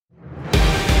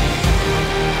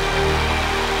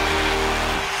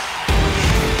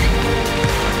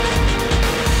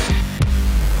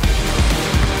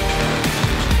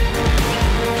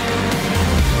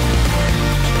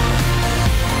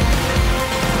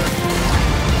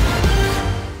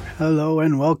Hello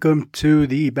and welcome to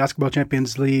the Basketball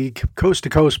Champions League Coast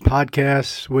to Coast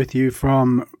podcast with you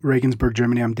from Regensburg,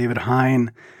 Germany. I'm David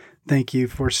Hein. Thank you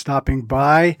for stopping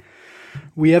by.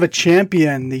 We have a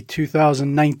champion. The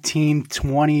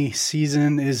 2019-20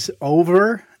 season is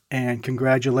over, and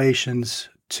congratulations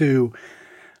to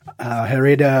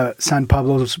Hereda San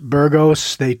Pablos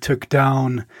Burgos. They took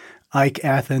down Ike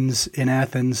Athens in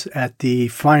Athens at the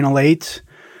Final Eight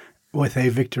with a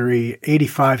victory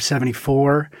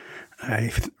 85-74.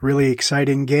 A really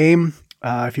exciting game.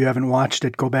 If you haven't watched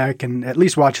it, go back and at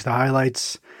least watch the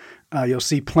highlights. You'll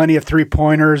see plenty of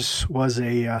three-pointers. Was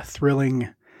a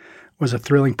thrilling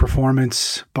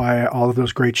performance by all of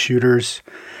those great shooters.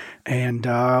 And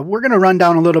we're going to run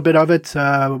down a little bit of it.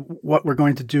 What we're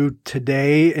going to do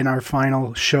today in our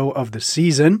final show of the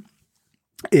season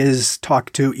is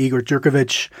talk to Igor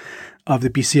Curkovic of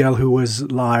the BCL, who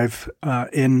was live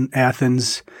in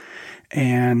Athens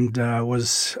and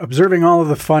was observing all of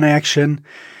the fun action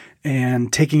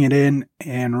and taking it in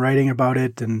and writing about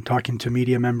it and talking to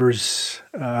media members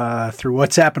through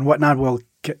WhatsApp and whatnot. We'll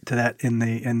get to that in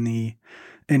the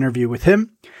interview with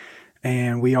him.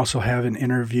 And we also have an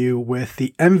interview with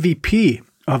the MVP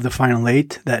of the Final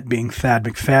Eight, that being Thad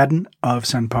McFadden of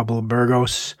San Pablo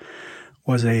Burgos.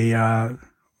 Was a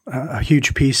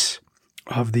huge piece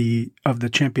of the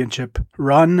championship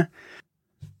run.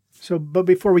 So, but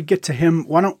before we get to him,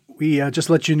 why don't we just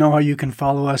let you know how you can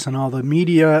follow us on all the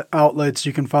media outlets.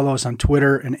 You can follow us on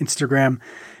Twitter and Instagram,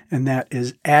 and that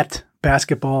is at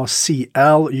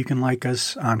BasketballCL. You can like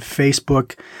us on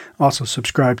Facebook. Also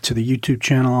subscribe to the YouTube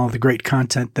channel, all the great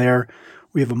content there.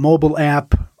 We have a mobile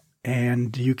app,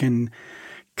 and you can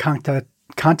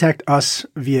contact us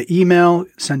via email.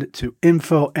 Send it to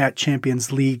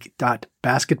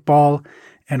info@championsleague.basketball.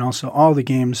 And also all the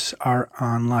games are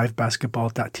on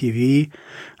livebasketball.tv.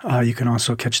 You can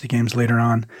also catch the games later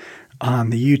on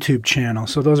the YouTube channel.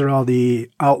 So those are all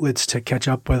the outlets to catch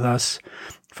up with us.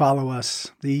 Follow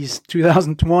us. The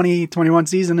 2020-21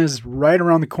 season is right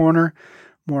around the corner.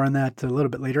 More on that a little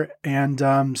bit later. And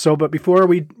but before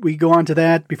we go on to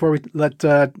that, before we let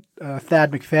Thad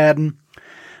McFadden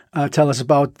tell us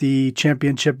about the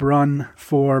championship run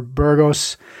for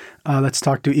Burgos, let's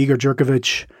talk to Igor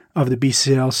Curkovic of the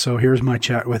BCL. So here's my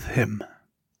chat with him.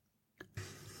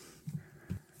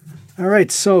 All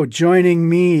right. So joining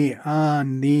me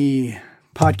on the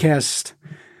podcast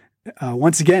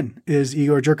once again is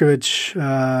Igor Curkovic,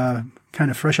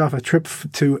 kind of fresh off a trip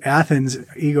to Athens.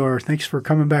 Igor, thanks for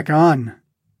coming back on.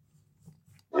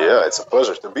 Yeah, it's a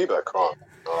pleasure to be back on.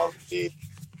 The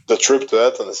trip to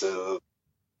Athens, it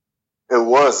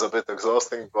was a bit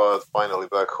exhausting, but finally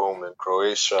back home in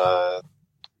Croatia,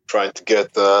 trying to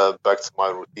get back to my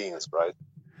routines, right?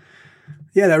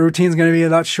 Yeah, that routine is going to be a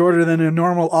lot shorter than a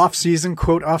normal off-season,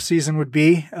 quote, off-season would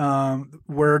be.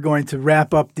 We're going to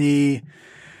wrap up the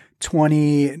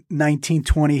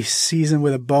 2019-20 season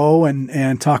with a bow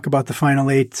and talk about the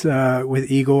Final Eight with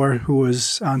Igor, who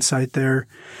was on site there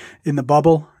in the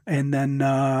bubble. And then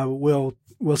we'll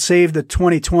save the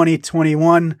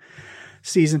 2020-21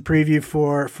 season preview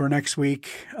for next week.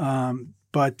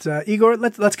 But Igor,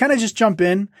 let's kind of just jump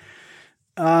in.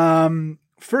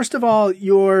 First of all,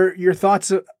 your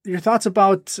thoughts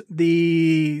about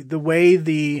the way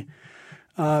the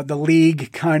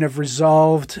league kind of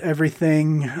resolved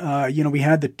everything. We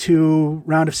had the 2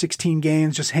 round of 16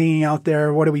 games just hanging out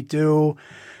there. What do we do?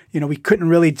 We couldn't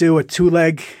really do a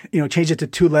 2-leg, change it to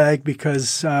 2-leg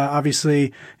because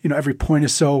obviously, every point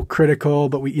is so critical,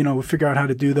 but we figure out how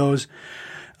to do those.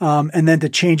 And then to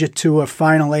change it to a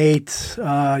Final Eight,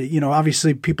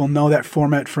 obviously people know that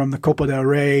format from the Copa del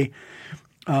Rey.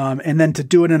 And then to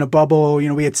do it in a bubble,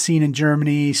 we had seen in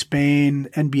Germany, Spain,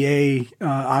 NBA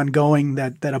ongoing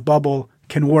that a bubble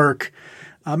can work.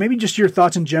 Maybe just your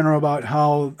thoughts in general about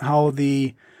how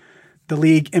the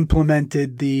league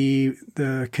implemented the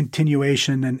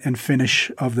continuation and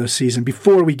finish of the season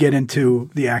before we get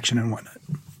into the action and whatnot.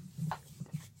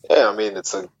 Yeah, I mean,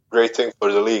 it's a great thing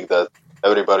for the league that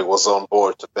everybody was on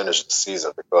board to finish the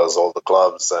season because all the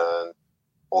clubs and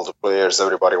all the players,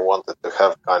 everybody wanted to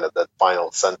have kind of that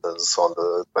final sentence on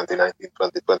the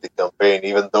 2019-2020 campaign,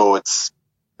 even though it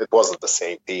wasn't the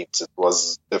same teams. It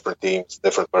was different teams,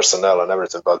 different personnel and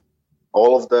everything, but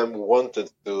all of them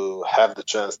wanted to have the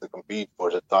chance to compete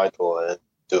for the title and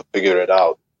to figure it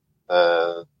out.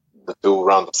 The 2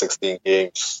 round of 16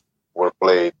 games were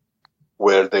played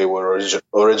where they were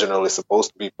originally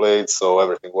supposed to be played, so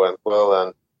everything went well.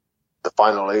 And the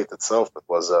Final Eight itself, it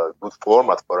was a good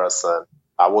format for us, and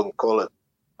I wouldn't call it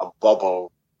a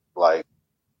bubble like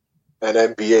an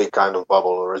NBA kind of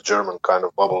bubble or a German kind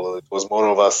of bubble. It was more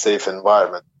of a safe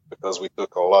environment. because we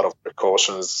took a lot of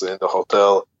precautions in the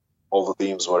hotel. All the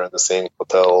teams were in the same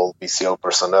hotel. BCL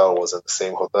personnel was in the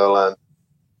same hotel, and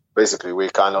basically we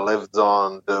kind of lived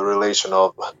on the relation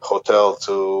of hotel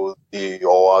to the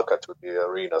Oaxaca, to the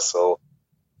arena. So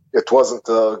it wasn't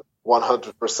a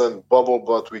 100% bubble,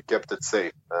 but we kept it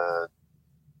safe. And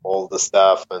all the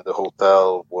staff and the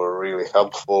hotel were really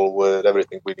helpful with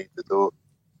everything we need to do.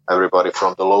 Everybody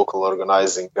from the local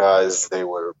organizing guys, they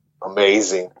were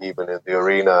amazing, even in the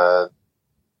arena. And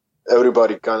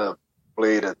everybody kind of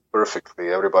played it perfectly.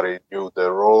 Everybody knew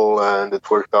their role, and it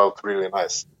worked out really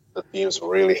nice. The teams were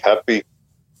really happy.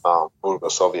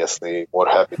 Burgos obviously more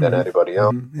happy than anybody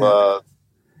else. But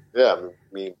yeah,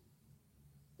 I mean,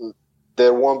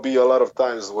 there won't be a lot of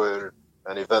times where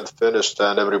an event finished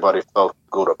and everybody felt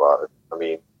good about it. I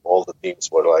mean, all the teams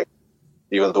were like,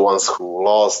 even the ones who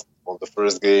lost on the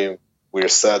first game, we're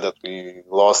sad that we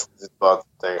lost it, but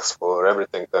thanks for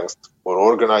everything. Thanks for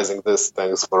organizing this.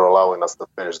 Thanks for allowing us to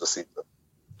finish the season.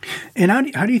 And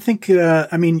how do you think,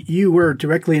 I mean, you were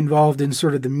directly involved in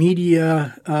sort of the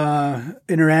media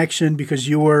interaction because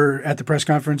you were at the press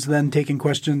conference then taking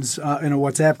questions in a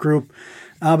WhatsApp group.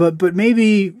 But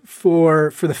maybe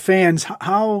for the fans,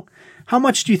 how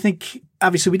much do you think,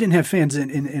 obviously we didn't have fans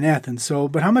in Athens,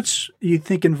 but how much do you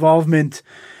think involvement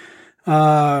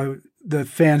the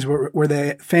fans were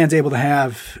the fans able to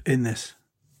have in this?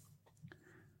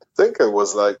 I think it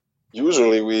was like,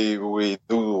 usually we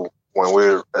do, when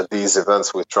we're at these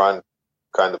events, we try and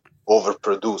kind of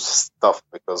overproduce stuff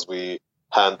because we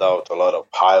hand out a lot of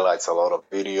highlights, a lot of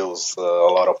videos, a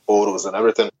lot of photos and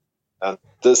everything. And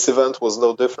this event was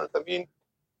no different. I mean,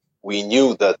 we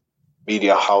knew that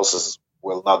media houses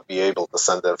will not be able to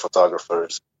send their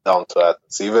photographers down to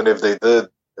Athens. Even if they did,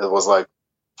 it was like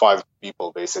 5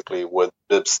 people basically with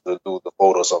bibs to do the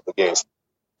photos of the games.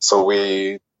 So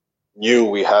we knew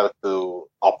we had to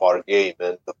up our game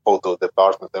in the photo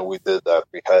department, and we did that.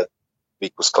 We had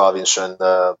Vikus Klavinš and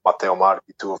Mateo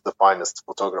Marti, 2 of the finest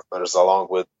photographers, along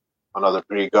with another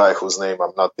Greek guy whose name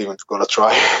I'm not even going to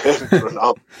try and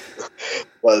pronounce.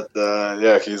 But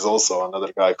yeah, he's also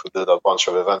another guy who did a bunch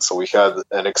of events. So we had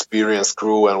an experienced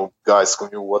crew and guys who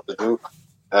knew what to do,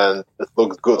 and it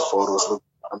looked good. Photos looked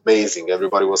amazing.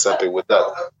 Everybody was happy with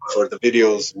that. For the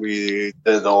videos, we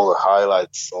did all the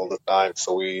highlights all the time,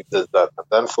 so we did that. And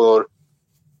then for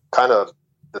kind of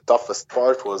the toughest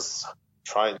part was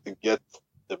trying to get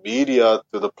the media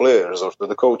to the players or to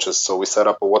the coaches. So we set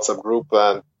up a WhatsApp group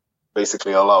and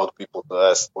basically allowed people to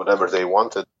ask whatever they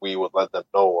wanted. We would let them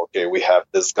know, okay, we have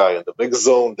this guy in the mix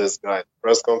zone, this guy in the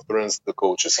press conference, the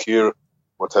coach is here,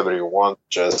 whatever you want,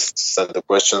 just send the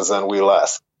questions and we'll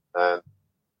ask. And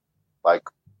like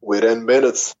within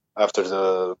minutes after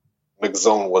the mix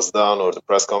zone was done or the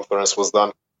press conference was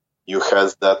done, you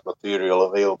had that material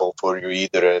available for you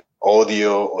either in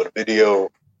audio or video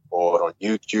or on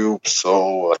YouTube.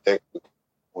 So I think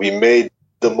we made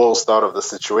the most out of the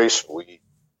situation. We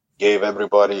gave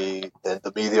everybody in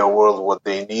the media world what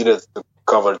they needed to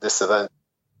cover this event,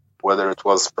 whether it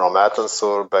was from Athens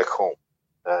or back home.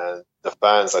 And the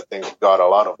fans, I think, got a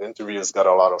lot of interviews, got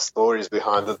a lot of stories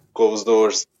behind the closed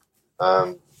doors.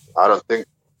 I don't think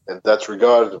in that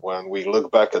regard, when we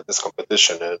look back at this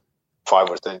competition in 5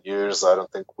 or 10 years, I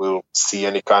don't think we'll see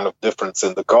any kind of difference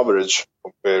in the coverage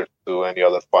compared to any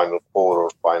other Final Four or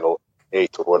Final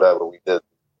 8 or whatever we did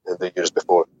in the years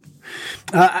before.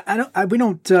 I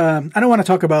don't want to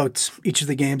talk about each of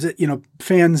the games.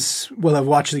 Fans will have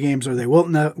watched the games, or they will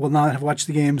not have watched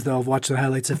the games. They'll have watched the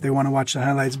highlights if they want to watch the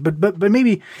highlights. But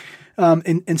maybe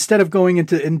instead of going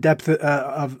into in depth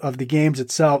of the games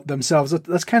themselves,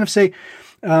 let's kind of say,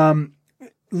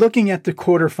 looking at the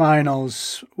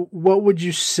quarterfinals, what would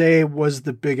you say was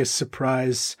the biggest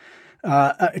surprise?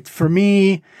 For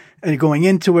me, going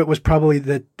into it was probably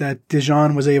that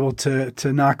Dijon was able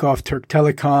to knock off Turk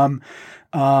Telecom,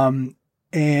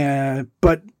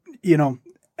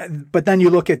 but then you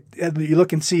look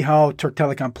and see how Turk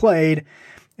Telecom played,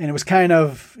 and it was kind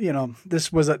of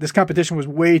this competition was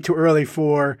way too early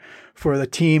for the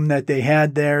team that they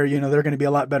had there. They're going to be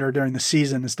a lot better during the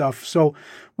season and stuff. So,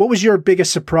 what was your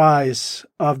biggest surprise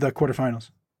of the quarterfinals?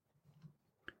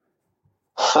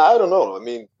 I don't know. I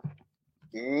mean,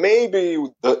 maybe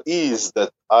the ease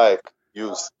that I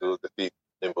used to defeat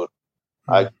Nymburk.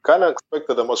 I kind of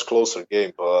expected a much closer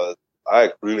game, but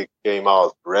I really came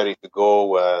out ready to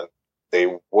go, and they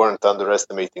weren't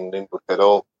underestimating Nymburk at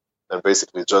all, and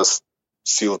basically just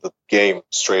sealed the game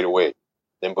straight away.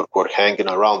 Nymburk were hanging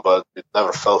around, but it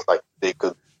never felt like they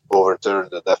could overturn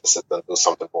the deficit and do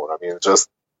something more. I mean,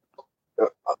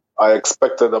 I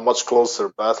expected a much closer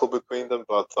battle between them,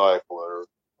 but I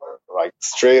like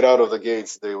straight out of the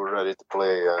gates, they were ready to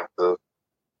play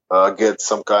and get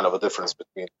some kind of a difference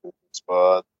between two teams.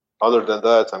 But other than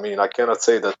that, I mean, I cannot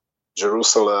say that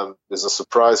Jerusalem is a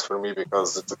surprise for me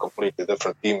because it's a completely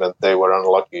different team and they were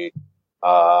unlucky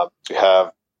to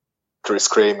have Chris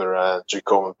Kramer and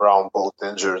Jacob Brown both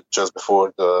injured just before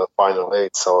the final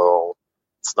eight. So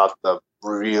it's not the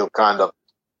real kind of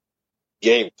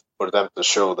game for them to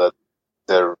show that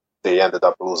they ended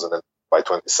up losing it by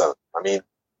 27. I mean,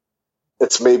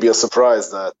 it's maybe a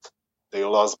surprise that they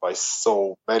lost by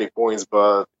so many points,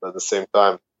 but at the same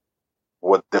time,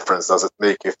 what difference does it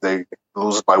make if they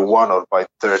lose by 1 or by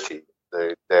 30?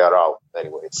 They are out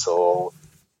anyway. So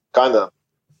kind of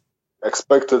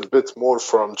expected a bit more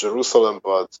from Jerusalem,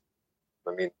 but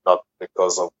I mean, not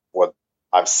because of what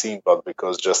I've seen, but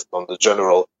because just on the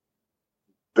general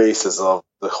basis of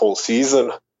the whole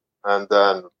season, and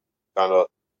then kind of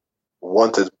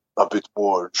wanted a bit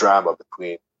more drama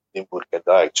between Nymburk and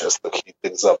Dyke just to heat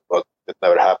things up, but it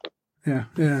never happened.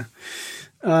 Yeah.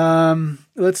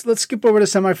 Let's skip over to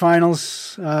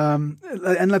semifinals,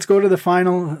 and let's go to the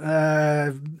final.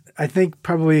 I think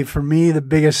probably for me the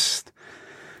biggest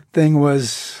thing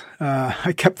was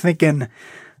I kept thinking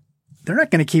they're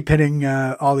not going to keep hitting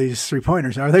all these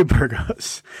 3-pointers, are they,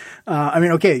 Burgos? I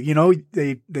mean, okay,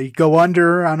 they go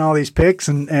under on all these picks,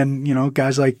 and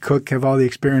guys like Cook have all the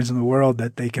experience in the world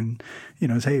that they can,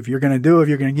 say if you're going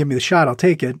to give me the shot, I'll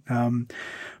take it.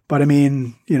 But I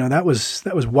mean, that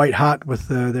was white hot with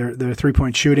their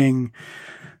 3-point shooting.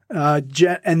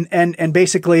 And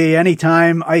basically any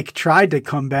time Ike tried to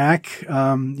come back,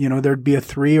 there'd be a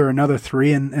 3 or another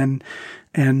 3 and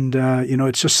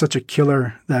it's just such a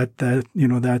killer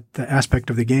that aspect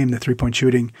of the game, the 3-point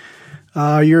shooting.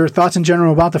 Your thoughts in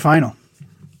general about the final?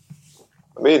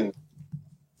 I mean,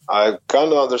 I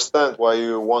kind of understand why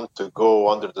you want to go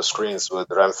under the screens with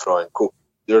Renfro and Cook.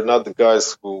 They're not the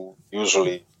guys who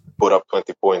usually put up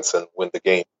 20 points and win the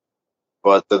game.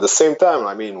 But at the same time,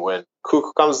 I mean, when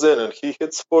Cook comes in and he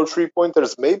hits 4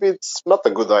 3-pointers, maybe it's not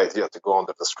a good idea to go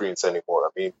under the screens anymore. I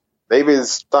mean, maybe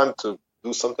it's time to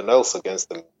do something else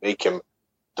against him, make him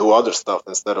do other stuff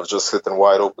instead of just hitting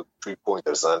wide open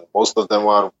 3-pointers. And most of them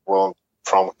are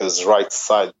from his right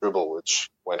side dribble, which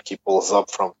when he pulls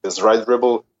up from his right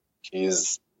dribble,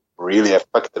 he's really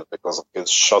effective because of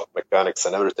his shot mechanics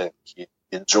and everything. He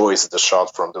enjoys the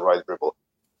shot from the right dribble.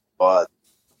 But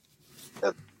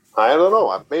I don't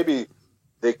know, maybe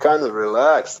they kind of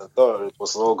relaxed and thought it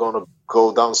was all going to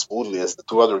go down smoothly as the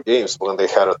 2 other games when they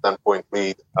had a 10-point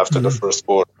lead after the first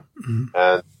quarter. Mm-hmm.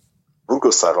 And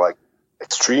Burgos are like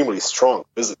extremely strong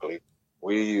physically.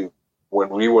 When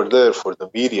we were there for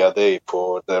the media day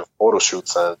for their photo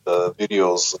shoots and the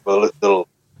videos, the little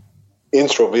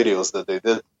intro videos that they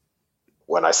did,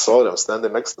 when I saw them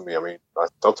standing next to me, I mean, I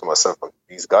thought to myself,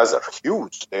 these guys are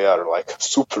huge. They are like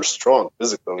super strong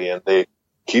physically, and they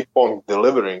keep on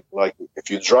delivering. Like if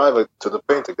you drive it to the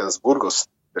paint against Burgos,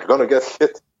 they're gonna get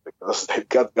hit because they've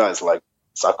got guys like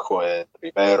Sacco and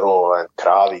Rivero and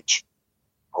Kravic.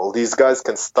 All these guys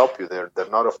can stop you there. They're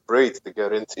not afraid to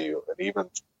get into you. And even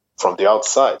from the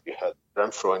outside, you had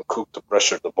Renfro and Cook to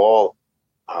pressure the ball,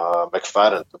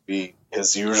 McFadden to be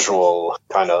his usual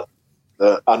kind of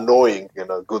annoying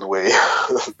in a good way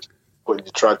when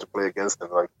you try to play against him.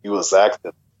 Like he was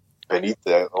active.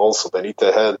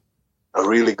 Benita had a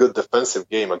really good defensive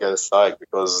game against Ike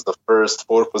because the first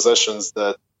 4 possessions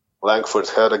that Langford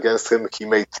had against him, he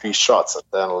made 3 shots. And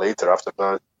then later, after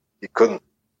that, he couldn't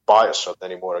buy a shot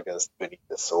anymore against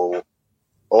Benitez. So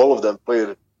all of them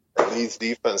played elite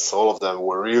defense. All of them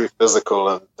were really physical,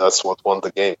 and that's what won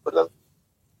the game for them.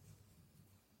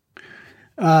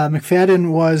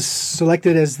 McFadden was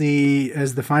selected as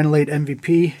the Final 8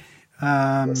 MVP.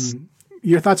 Yes.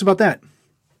 Your thoughts about that?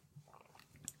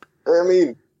 I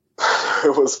mean,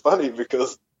 it was funny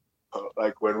because,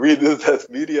 like, when we did that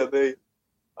media day,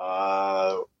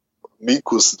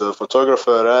 Mikus, the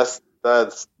photographer, asked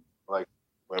Dad, like,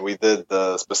 when we did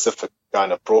the specific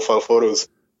kind of profile photos,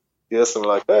 he asked him,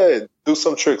 like, hey, do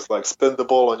some tricks, like spin the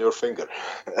ball on your finger.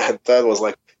 And Dad was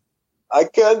like, I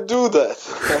can't do that.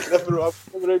 I'm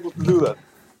never able to do that.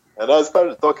 And I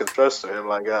started talking trash to him.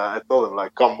 Like, I told him,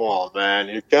 like, come on, man,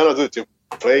 you cannot do it. You're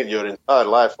playing your entire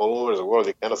life all over the world.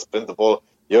 You cannot spin the ball.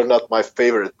 You're not my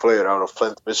favorite player out of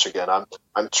Flint, Michigan.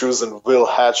 I'm choosing Will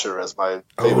Hatcher as my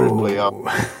favorite player.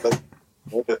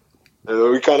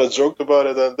 We kind of joked about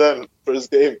it, and then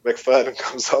first game, McFadden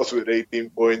comes out with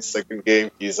 18 points. Second game,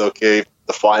 he's okay.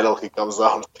 The final, he comes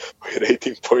out with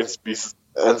 18 points.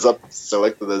 Ends up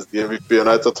selected as the MVP, and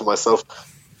I thought to myself,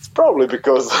 it's probably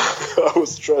because I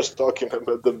was trash talking him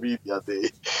at the media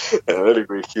day. And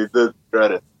anyway, he did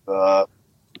credit.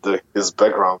 his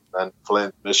background and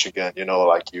Flint, Michigan.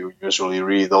 Like you usually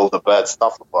read all the bad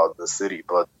stuff about the city,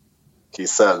 but he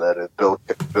said that it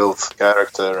builds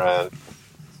character, and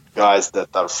guys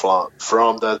that are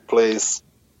from that place,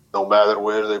 no matter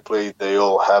where they play, they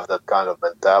all have that kind of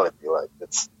mentality. Like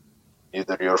it's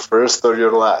either your first or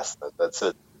your last, and that's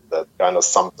it. That kind of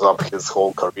sums up his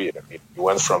whole career. I mean, he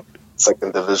went from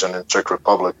second division in Czech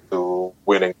Republic to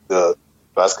winning the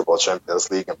basketball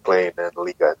Champions League and playing in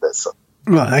Liga Endesa.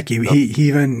 Well, heck, he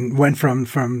even went from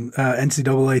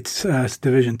NCAA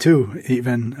Division II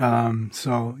even.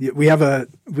 So we have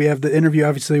the interview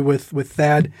obviously with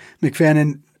Thad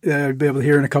McFadden. You'll be able to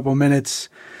hear in a couple of minutes,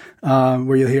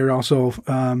 where you'll hear also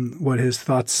what his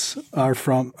thoughts are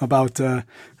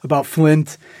about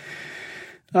Flint.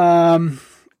 So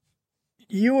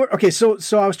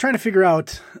I was trying to figure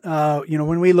out,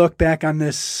 when we look back on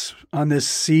this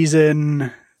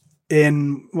season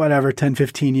in whatever 10,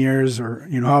 15 years or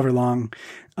however long,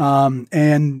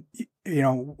 and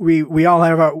we all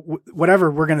have our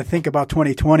whatever we're going to think about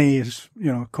 2020 is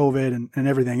COVID and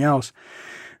everything else.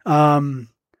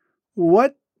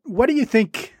 What do you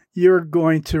think you're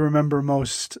going to remember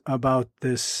most about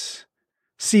this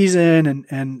season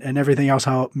and everything else,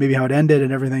 how it ended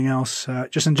and everything else,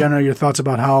 just in general, your thoughts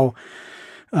about how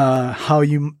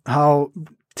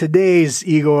today's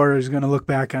Igor is going to look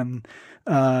back on,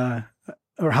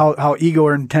 or how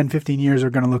Igor in 10, 15 years are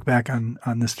going to look back on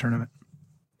this tournament?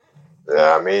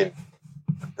 Yeah, I mean,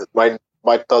 it might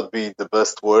not be the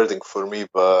best wording for me,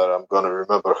 but I'm going to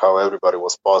remember how everybody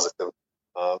was positive.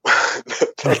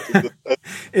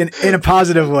 In a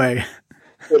positive way.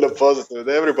 In a positive,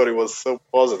 everybody was so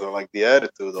positive. Like the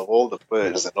attitude of all the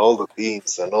players and all the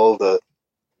teams and all the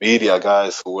media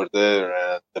guys who were there,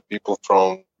 and the people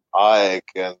from AEK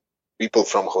and people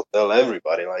from Hotel,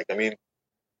 everybody. Like, I mean,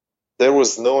 there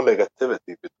was no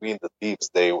negativity between the teams.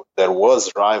 There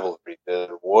was rivalry. There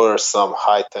were some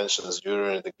high tensions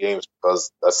during the games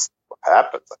because that's what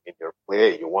happens. I mean, you're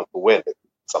playing, you want to win. If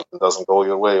something doesn't go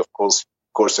your way, of course,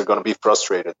 you're going to be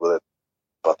frustrated with it.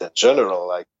 But in general,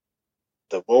 like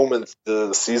the moment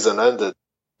the season ended,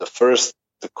 the first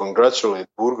to congratulate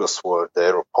Burgos were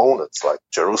their opponents. Like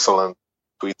Jerusalem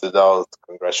tweeted out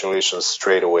congratulations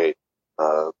straight away.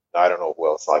 I don't know who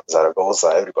else, like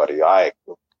Zaragoza, everybody.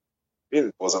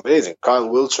 It was amazing. Kyle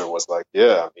Wilcher was like,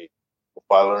 yeah, I mean, if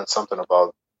I learned something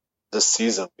about this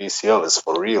season, BCL is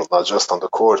for real, not just on the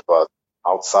court, but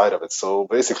outside of it. So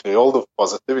basically all the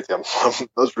positivity, I'm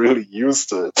not really used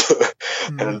to it.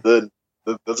 And then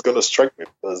that's going to strike me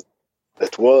because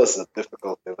it was a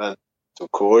difficult event to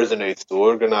coordinate, to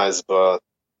organize, but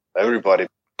everybody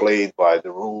played by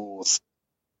the rules.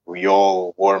 We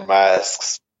all wore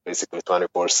masks basically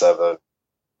 24/7,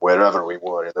 wherever we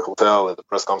were, in the hotel, in the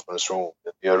press conference room,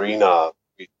 in the arena.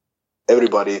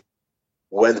 Everybody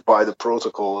went by the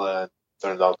protocol and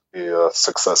turned out to be a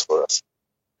success for us.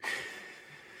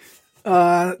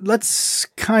 Let's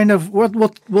kind of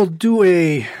we'll do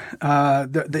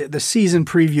the season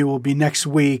preview will be next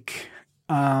week.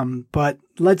 But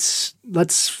let's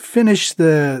finish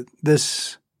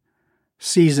this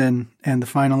season and the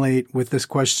final 8 with this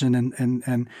question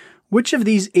and which of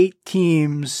these 8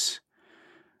 teams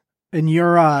in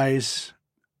your eyes,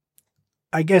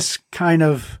 I guess kind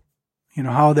of,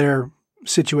 how they're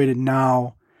situated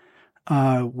now,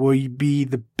 will be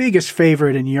the biggest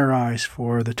favorite in your eyes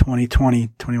for the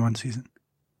 2020-21 season,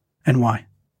 and why?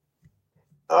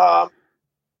 I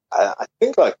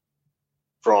think of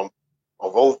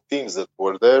all teams that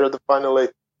were there at the final 8,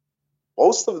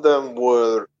 most of them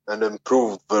were an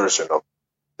improved version of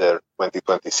their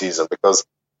 2020 season because,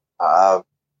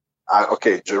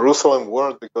 Jerusalem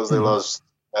weren't because they lost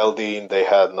Eldin, they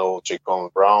had no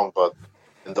Jacob Brown, but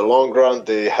in the long run,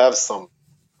 they have some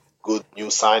good new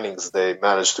signings. They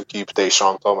managed to keep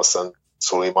Tayshaun Thomas and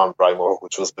Suleiman Brahimov,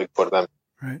 which was big for them.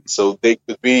 Right. So they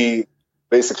could be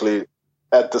basically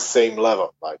at the same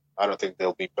level. Like, I don't think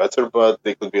they'll be better, but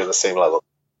they could be at the same level.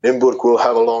 Limburg will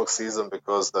have a long season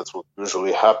because that's what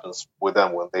usually happens with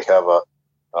them when they have a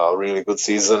really good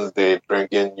season. They bring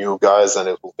in new guys, and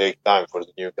it will take time for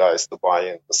the new guys to buy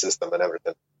in the system and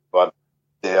everything. But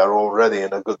they are already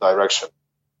in a good direction.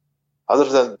 Other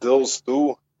than those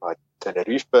two, like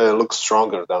Tenerife looks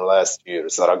stronger than last year.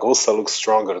 Zaragoza looks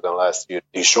stronger than last year.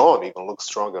 Dijon even looks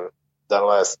stronger than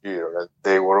last year. And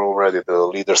they were already the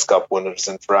Leaders' Cup winners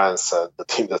in France and the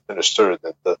team that finished third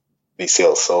in the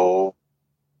BCL. So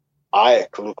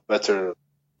AEK look better.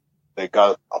 They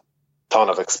got a ton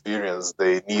of experience.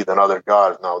 They need another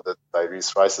guard now that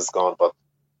Tyrese Rice is gone, but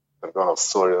they're going to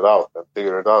sort it out and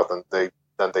figure it out. And they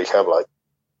have like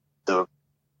the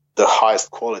highest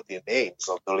quality names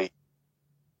of the league.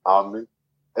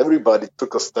 Everybody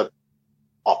took a step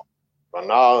up. But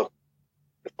now,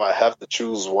 if I have to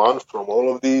choose one from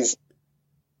all of these,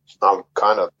 I'm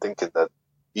kind of thinking that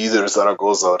either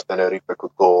Zaragoza or Tenerife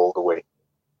could go all the way.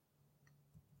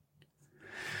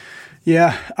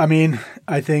 Yeah,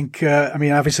 I think,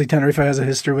 obviously Tenerife has a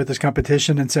history with this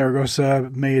competition, and Zaragoza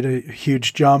made a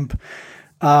huge jump.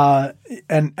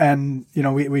 And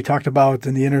we talked about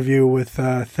in the interview with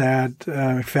Thad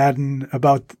McFadden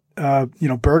about,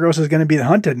 Burgos is going to be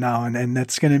hunted now, and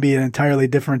that's going to be an entirely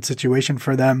different situation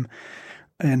for them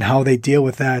and how they deal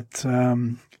with that.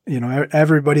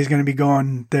 Everybody's going to be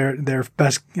going their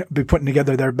best, be putting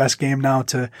together their best game now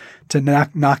to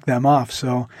knock them off.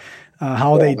 So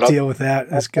how they deal with that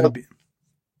is going to be.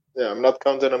 Yeah, I'm not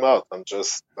counting them out. I'm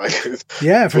just like,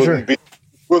 yeah, for sure.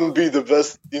 Wouldn't be the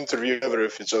best interview ever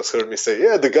if you just heard me say,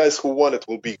 yeah, the guys who won it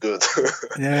will be good.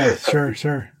 Yeah,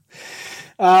 sure.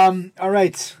 All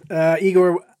right,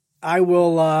 Igor, I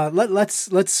will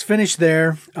let's finish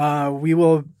there. We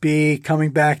will be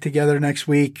coming back together next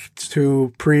week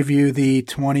to preview the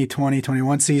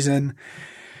 2020-21 season.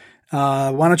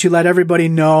 Why don't you let everybody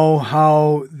know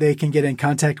how they can get in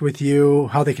contact with you,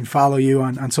 how they can follow you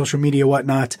on social media,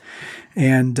 whatnot,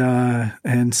 and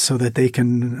so that they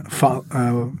can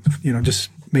follow, just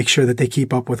make sure that they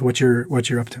keep up with what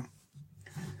you're up to.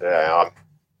 Yeah,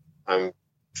 I'm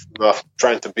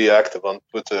trying to be active on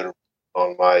Twitter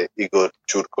on my Igor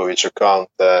Curkovic account,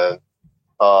 and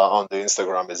on the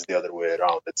Instagram is the other way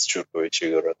around. It's Curkovic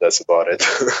Igor, and that's about it.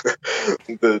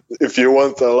 If you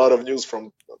want a lot of news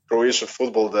from Croatian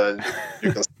football, then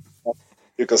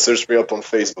you can search me up on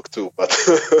Facebook too. But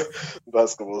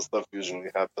basketball stuff usually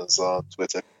happens on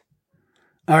Twitter.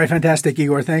 All right, fantastic,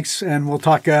 Igor. Thanks, and we'll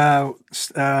talk about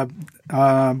the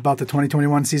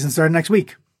 2021 season starting next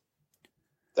week.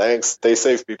 Thanks. Stay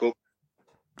safe, people.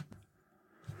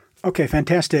 Okay,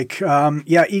 fantastic.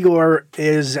 Igor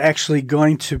is actually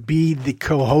going to be the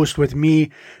co-host with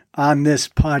me on this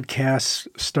podcast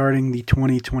starting the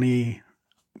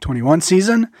 2020-21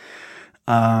 season.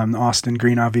 Austin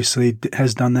Green obviously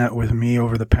has done that with me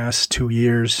over the past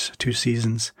 2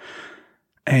 seasons.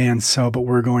 And so, but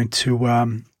we're going to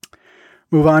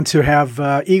move on to have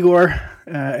Igor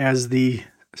as the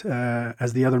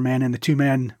other man in the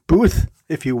two-man booth,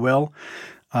 if you will.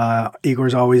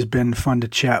 Igor's always been fun to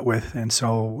chat with, and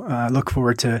so look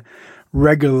forward to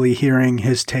regularly hearing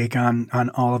his take on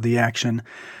all of the action.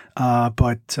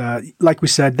 But like we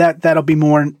said, that'll be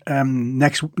more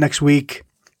next week.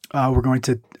 We're going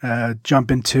to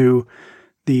jump into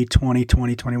the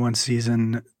 2020-21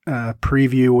 season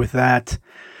preview with that.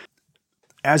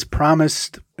 As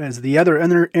promised, as the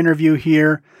other interview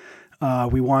here,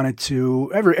 we wanted to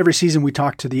every season we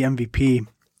talk to the MVP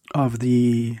of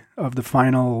the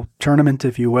final tournament,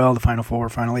 if you will, the Final Four,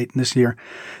 Final Eight this year.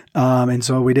 And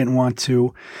so we didn't want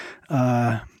to,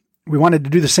 we wanted to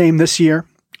do the same this year.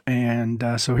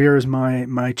 And so here is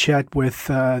my chat with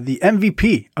the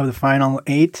MVP of the Final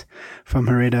Eight from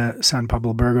Hereda San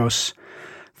Pablo Burgos,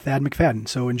 Thad McFadden.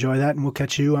 So enjoy that, and we'll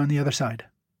catch you on the other side.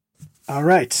 All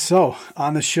right, so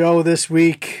on the show this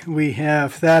week, we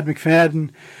have Thad McFadden,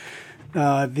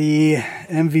 the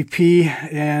MVP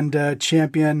and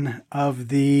champion of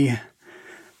the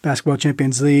Basketball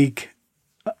Champions League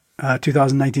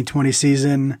 2019-20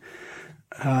 season.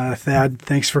 Thad,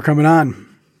 thanks for coming on.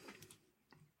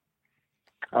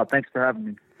 Thanks for having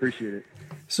me. Appreciate it.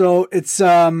 So it's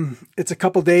a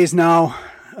couple days now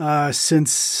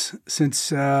since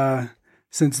the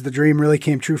dream really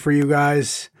came true for you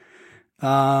guys.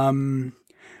 I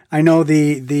know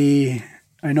the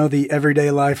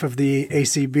everyday life of the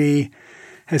ACB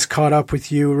has caught up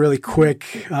with you really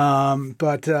quick.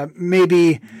 But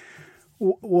maybe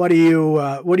what do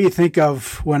you think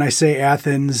of when I say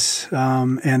Athens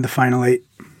and the Final Eight?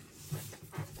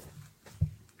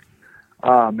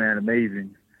 Oh man,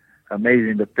 amazing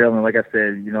the feeling. Like I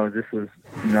said, this was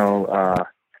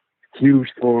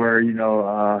huge for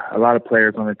a lot of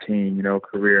players on the team.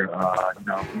 Career. We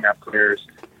have players.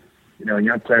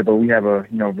 Young player, but we have a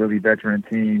really veteran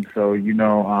team. So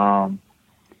a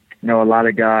lot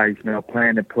of guys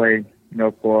plan to play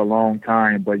for a long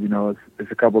time, but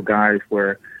it's a couple guys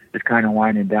where it's kind of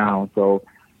winding down. So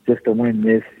just to win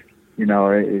this,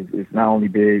 it's not only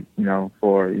big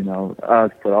for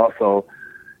us, but also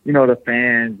the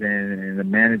fans and the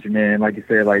management. Like you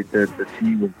said, like the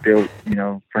team was built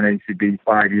for an ACB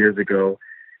 5 years ago,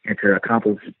 and to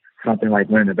accomplish something like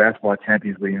winning the Basketball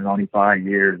Champions League in only 5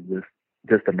 years is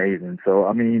just amazing. So,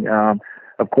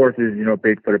 of course, it's,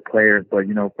 big for the players, but,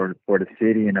 for the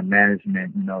city and the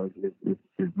management,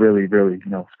 it's really, really,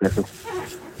 special.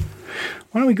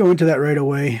 Why don't we go into that right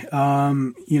away?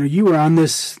 You were on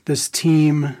this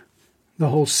team the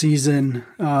whole season,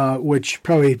 which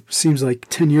probably seems like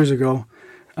 10 years ago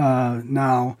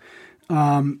now.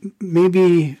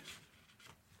 Maybe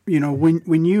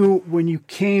when you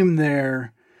came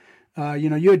there,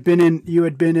 you had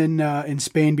been in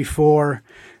Spain before,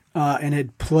 and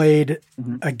had played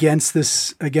against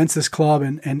this club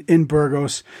and in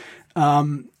Burgos.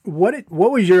 What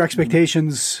was your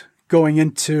expectations going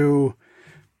into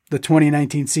the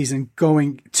 2019 season,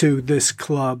 going to this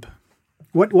club?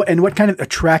 What kind of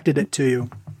attracted it to you?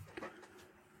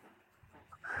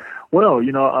 Well,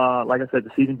 like I said,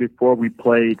 the season before we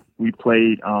played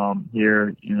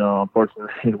here.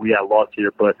 Unfortunately, we had lost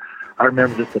here, but I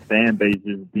remember just the fan base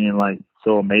just being like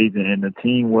so amazing, and the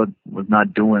team was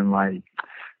not doing like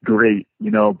great,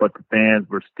 but the fans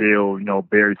were still,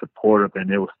 very supportive, and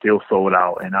it was still sold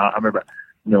out. And I remember,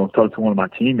 talking to one of my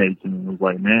teammates, and it was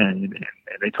like, man, and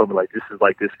they told me like this is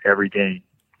like this every game.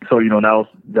 So that was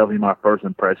definitely my first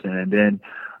impression. And then,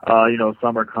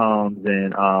 summer comes,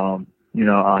 and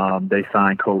they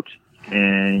signed Coach,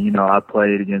 and I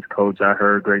played against Coach. I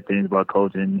heard great things about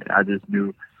Coach, and I just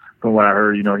knew from what I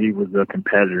heard, he was a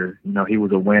competitor. He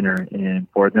was a winner, and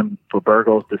for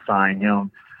Burgos to sign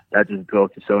him, that just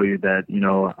goes to show you that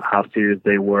how serious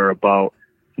they were about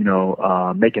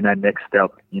making that next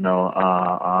step.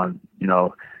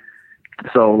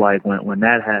 So like when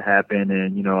that had happened,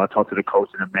 and I talked to the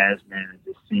coach and the management, and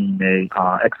just seeing the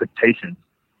expectations.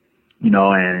 And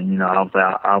I was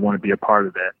like, I want to be a part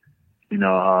of that.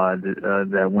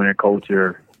 That winning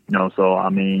culture. So I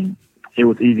mean, it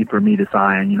was easy for me to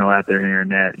sign. After hearing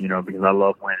that, because I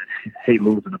love winning, hate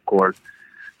losing, of course.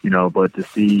 But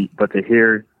to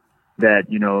hear that,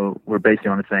 we're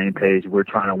basically on the same page. We're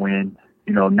trying to win.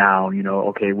 Now,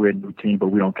 okay, we're a new team, but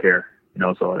we don't care.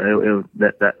 So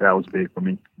that was big for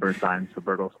me for signing for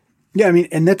Burgos. Yeah, I mean,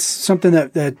 and that's something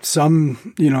that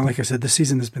some, like I said, this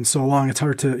season has been so long, it's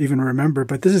hard to even remember,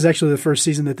 but this is actually the first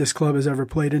season that this club has ever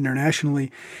played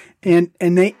internationally. And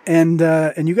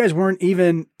you guys weren't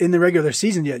even in the regular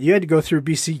season yet. You had to go through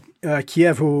BC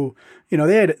Kiev, who,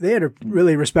 they had a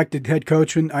really respected head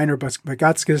coach in Einar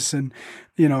Bagatskis, and,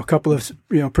 a couple of,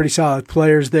 pretty solid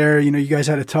players there. You guys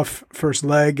had a tough first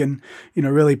leg, and,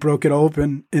 really broke it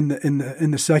open in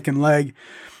the second leg.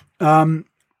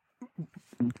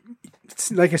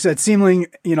 Like I said, seemingly,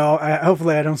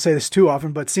 hopefully I don't say this too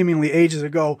often, but seemingly ages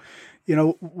ago,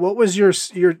 what was your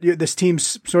this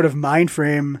team's sort of mind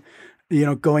frame,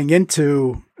 going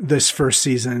into this first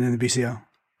season in the BCL?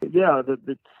 Yeah,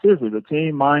 seriously, the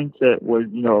team mindset was,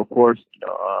 of course,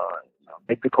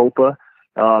 make the Copa,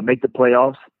 make the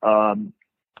playoffs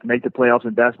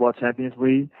in Basketball Champions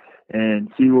League,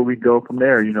 and see where we go from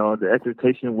there. The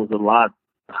expectation was a lot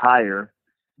higher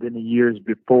than the years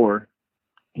before.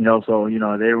 So,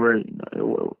 they were,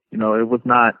 it was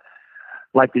not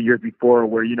like the years before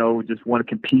where, we just want to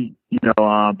compete, be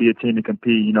a team to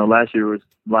compete. Last year was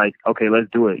like, okay, let's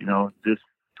do it, just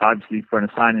obviously for the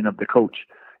signing of the coach,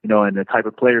 and the type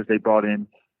of players they brought in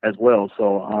as well.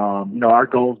 So, our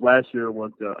goals last year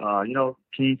was the,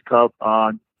 Kings Cup,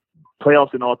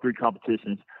 playoffs in all three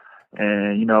competitions.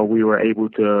 And, we were able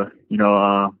to,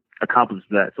 accomplish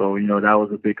that. So, that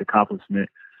was a big accomplishment.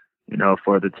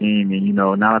 For the team, and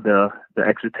now the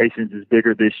expectations is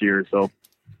bigger this year. So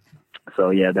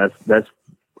yeah, that's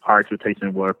our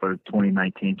expectation were for the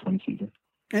 2019-20 season.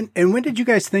 And when did you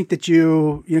guys think that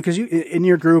because you in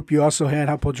your group you also had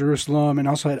Hapoel Jerusalem and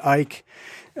also had Ike.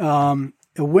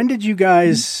 When did you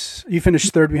guys? You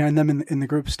finished third behind them in the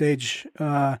group stage.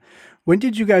 When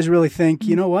did you guys really think?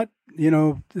 You know what?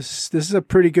 This is a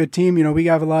pretty good team. We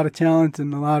have a lot of talent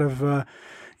and a lot of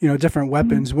different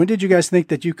weapons. When did you guys think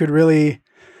that you could really,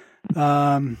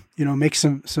 make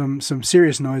some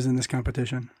serious noise in this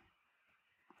competition?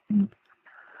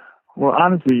 Well,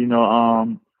 honestly,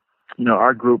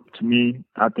 our group, to me,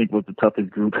 I think was the toughest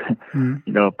group.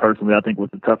 Personally, I think was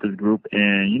the toughest group.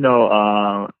 And,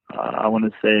 I want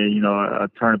to say, a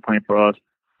turning point for us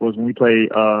was when we played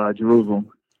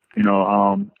Jerusalem,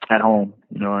 at home,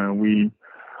 and we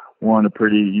won a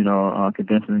pretty,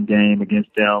 convincing game against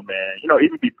them. And,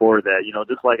 even before that,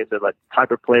 just like I said, like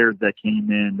type of players that came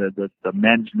in, the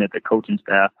management, the coaching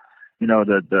staff,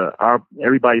 our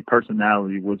everybody's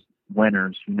personality was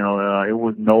winners. It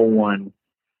was no one,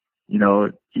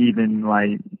 even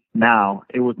like now,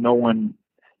 it was no one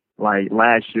like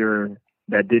last year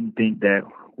that didn't think that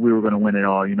we were going to win it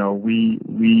all.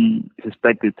 We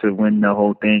expected to win the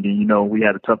whole thing, and, we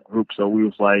had a tough group. So we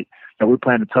was like, we're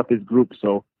playing the toughest group.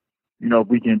 So, if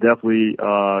we can definitely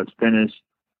finish,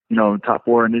 top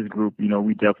four in this group,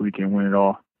 we definitely can win it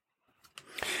all.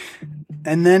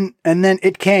 And then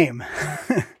it came.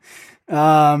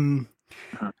 Yeah.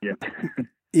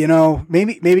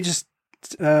 Maybe just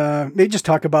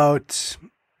talk about,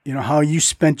 how you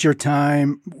spent your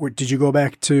time. Did you go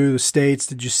back to the States?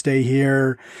 Did you stay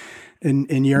here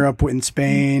in Europe, in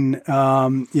Spain?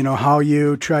 How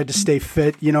you tried to stay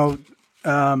fit.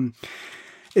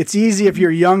 It's easy if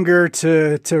you're younger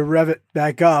to rev it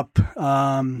back up.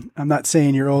 I'm not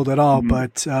saying you're old at all,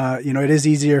 but it is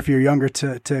easier if you're younger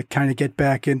to kind of get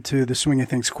back into the swing of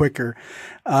things quicker.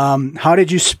 How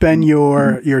did you spend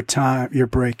your time, your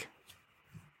break?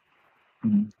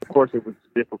 Of course, it was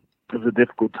difficult. It was a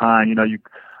difficult time.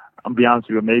 I'll be honest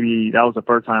with you. Maybe that was the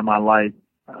first time in my life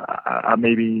I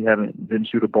maybe didn't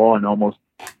shoot a ball in almost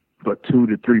 2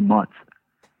 to 3 months.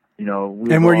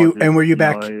 Were you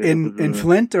back in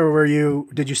Flint, or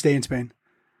did you stay in Spain?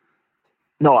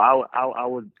 No, I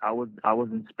was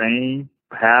in Spain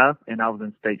for half, and I was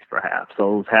in States for half.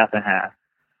 So it was half and half.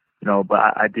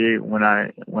 But I did when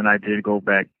I did go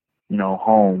back,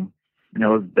 home. It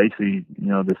was basically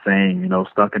the same.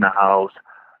 Stuck in the house.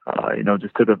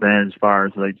 Just took advantage as far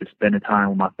as like just spending time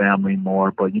with my family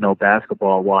more. But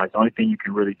basketball wise, the only thing you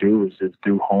can really do is just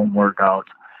do home workouts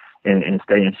and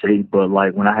stay in shape. But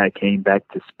like when I came back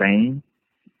to Spain,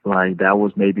 like that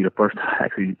was maybe the first time I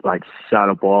actually like shot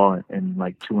a ball in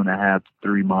like 2.5 to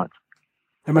 3 months.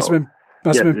 It must have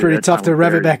been pretty tough to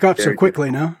rev it back up so quickly,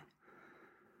 no?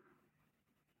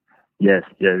 Yes,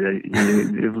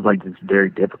 it was like just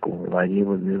very difficult. Like it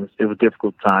was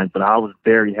difficult times, but I was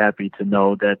very happy to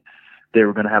know that they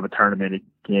were going to have a tournament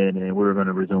again and we were going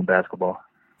to resume basketball.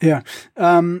 Yeah.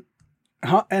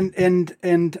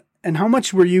 And how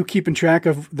much were you keeping track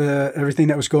of everything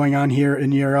that was going on here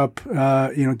in Europe,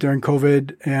 during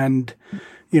COVID? And,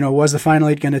 was the Final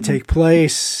Eight going to take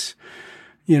place?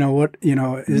 Is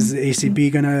the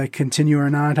ACB going to continue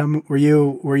or not? Were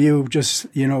you just,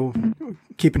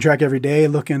 keeping track every day,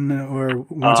 looking, or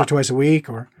once or twice a week,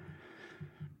 or?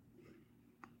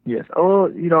 Yes. Oh,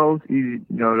 it's easy,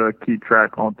 to keep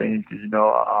track on things.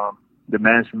 The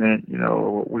management,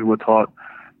 we would talk,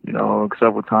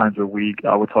 several times a week.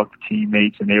 I would talk to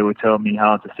teammates and they would tell me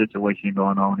how's the situation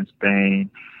going on in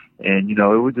Spain. And, it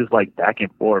was just like back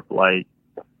and forth. Like,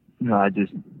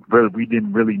 we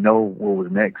didn't really know what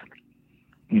was next.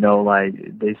 Like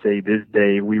they say this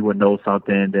day we would know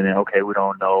something, then okay, we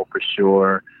don't know for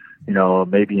sure,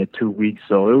 maybe in 2 weeks.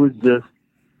 So it was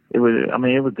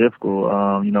difficult,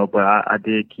 but I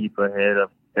did keep ahead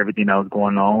of everything that was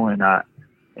going on.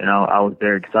 And I was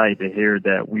very excited to hear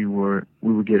that we would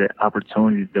get an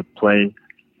opportunity to play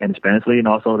in the Spanish League and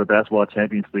also the Basketball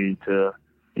Champions League to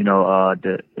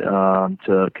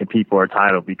compete for a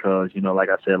title because, like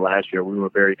I said last year, we were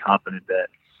very confident that,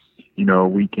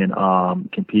 we can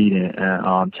compete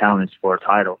and challenge for a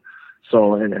title.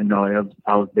 So,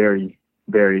 I was very,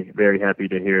 very, very happy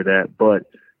to hear that. But,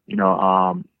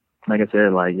 like I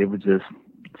said, like it was just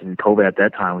COVID at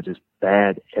that time was just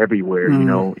bad everywhere.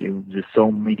 It was just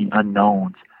so many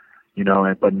unknowns.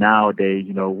 But nowadays,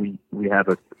 we have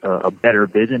a better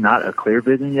vision, not a clear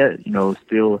vision yet.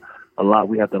 Still a lot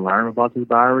we have to learn about this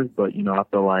virus. But I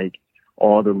feel like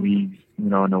all the leagues, in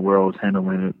the world is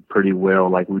handling it pretty well.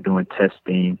 Like we're doing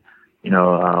testing,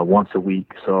 once a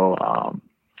week. So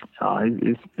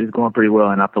it's going pretty well,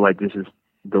 and I feel like this is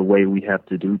the way we have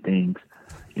to do things.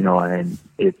 And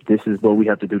if this is what we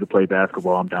have to do to play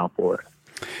basketball, I'm down for it.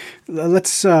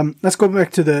 Let's go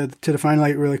back to the Final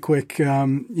Eight really quick.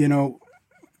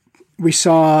 We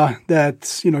saw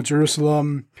that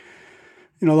Jerusalem,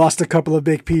 lost a couple of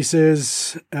big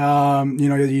pieces.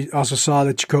 You also saw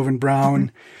that Jacob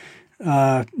Brown,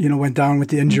 went down with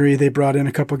the injury. They brought in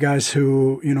a couple of guys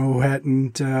who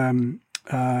hadn't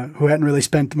really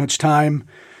spent much time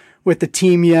with the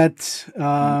team yet.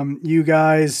 You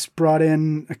guys brought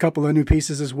in a couple of new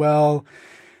pieces as well.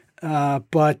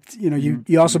 But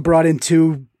you also brought in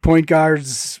 2 point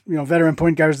guards, veteran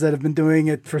point guards that have been doing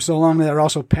it for so long that are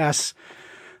also pass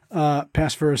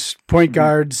first point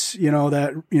guards,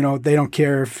 that, they don't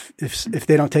care if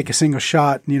they don't take a single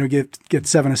shot, get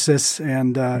 7 assists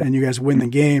and you guys win the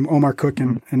game. Omar Cook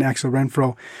and Axel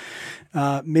Renfro.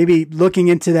 Maybe looking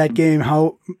into that game,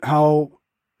 how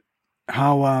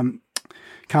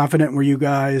confident were you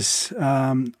guys,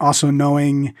 also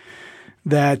knowing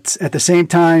that at the same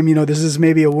time, this is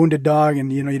maybe a wounded dog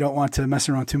and, you don't want to mess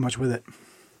around too much with it?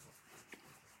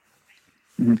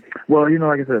 Well,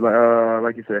 like I said,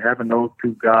 like you said, having those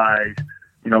 2 guys,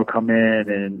 come in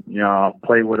and,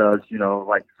 play with us,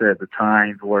 like I said, the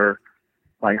times were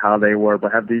like how they were,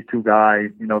 but have these 2 guys,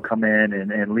 come in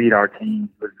and lead our team.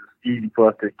 It was easy for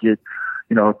us to get,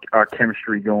 our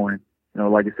chemistry going,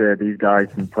 like I said, these guys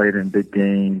can play in big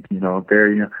games.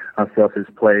 Very unselfish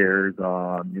players.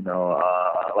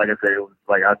 Like I said,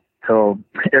 like I tell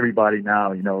everybody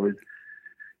now, they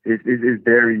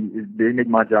make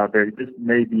my job very. This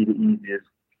may be the easiest,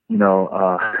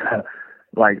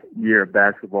 like year of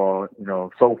basketball,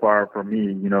 so far for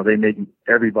me. They make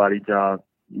everybody's job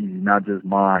easy, not just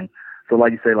mine. So,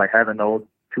 like you say, like having those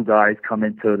two guys come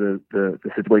into the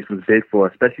situation was big for,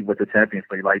 especially with the Champions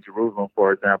League, like Jerusalem,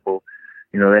 for example.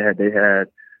 They had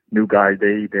new guys.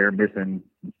 They're missing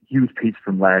huge pieces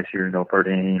from last year.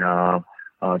 Ferdinand,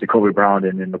 Jacoby Brown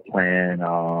didn't in the plan.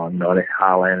 They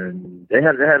Holland. They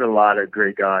had a lot of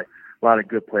great guys, a lot of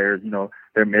good players.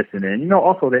 They're missing, and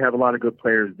also they have a lot of good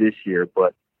players this year.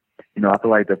 But I feel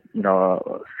like a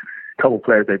couple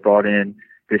players they brought in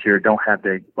this year don't have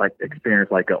the experience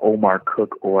like a Omar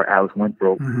Cook or Alex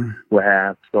Winthrop will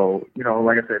have. So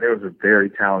like I said, there was a very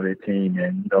talented team,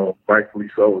 and rightfully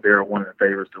so. They're one of the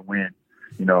favorites to win.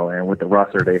 And with the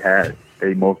roster they had,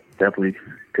 they most definitely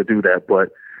could do that.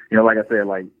 But like I said,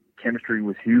 like chemistry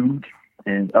was huge,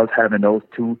 and us having those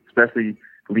two, especially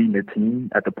leading the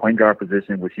team at the point guard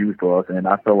position, was huge for us. And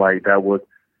I feel like that was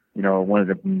one of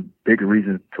the big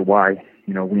reasons to why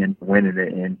we ended up winning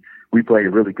it. And we played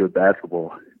really good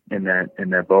basketball in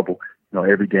that bubble.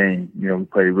 Every game, we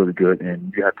played really good,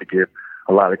 and you have to give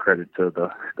a lot of credit to the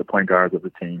point guards of the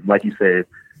team. Like you said,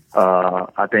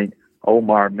 I think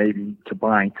Omar maybe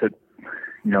combined took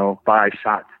 5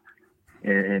 shots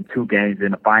in 2 games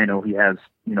in the final. He has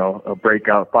a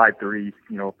breakout 5 threes,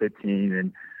 15,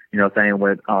 and same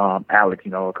with Alex.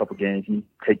 A couple games he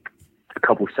take a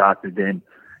couple shots and then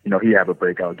he have a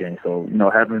breakout game. So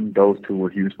having those two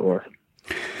was huge for us.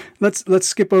 Let's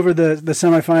skip over the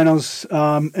semifinals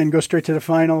and go straight to the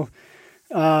final.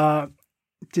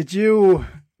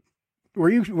 Were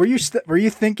you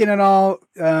thinking at all?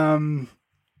 So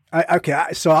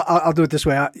I'll do it this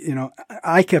way.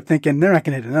 I kept thinking they're not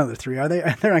going to hit another 3, are they?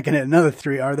 They're not going to hit another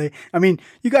 3, are they? I mean,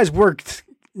 you guys worked,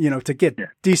 to get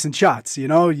decent shots.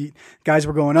 You guys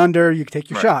were going under. You take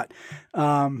your shot.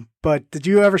 But did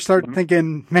you ever start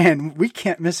thinking, man, we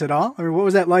can't miss it all? Or what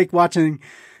was that like watching?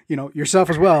 Yourself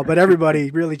as well, but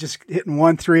everybody really just hitting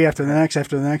 1 3 after the next,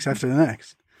 after the next, after the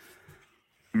next.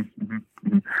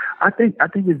 Mm-hmm. I think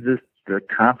it's just the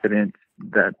confidence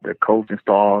that the coach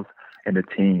installs in the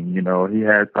team. He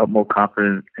has utmost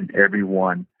confidence in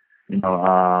everyone,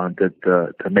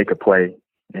 to make a play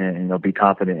and be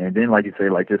confident. And then, like you say,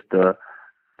 like just the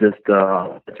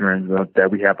veterans that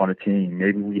we have on the team.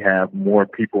 Maybe we have more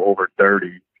people over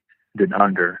 30 than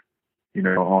under.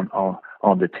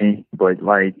 On the team, but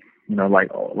like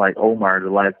Omar,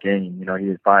 the last game, he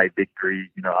had 5 big threes.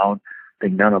 I don't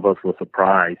think none of us were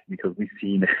surprised because we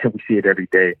see it every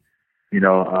day. He,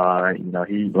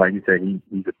 like you said,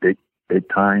 he's a big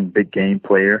game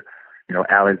player.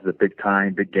 Alex is a big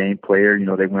game player.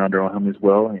 They went under on him as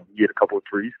well, and he hit a couple of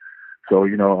threes. So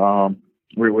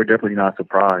we're definitely not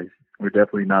surprised. We're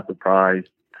definitely not surprised.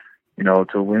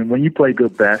 So when you play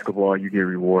good basketball, you get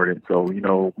rewarded. So, we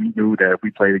knew that if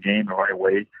we play the game the right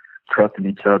way, trusting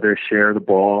each other, share the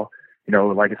ball,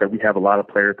 like I said, we have a lot of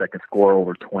players that can score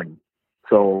over 20.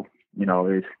 So,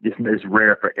 it's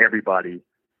rare for everybody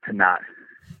to not,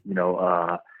 be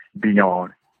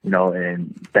on,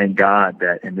 and thank God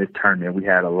that in this tournament we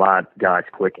had a lot of guys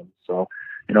clicking. So,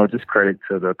 just credit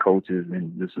to the coaches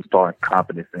and just to start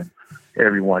confidence in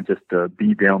everyone just to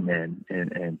be them and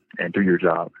do your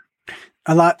job.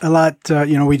 A lot.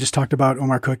 We just talked about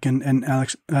Omar Cook and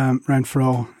Alex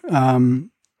Renfro,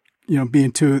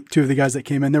 being two of the guys that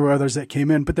came in. There were others that came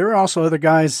in, but there were also other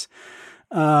guys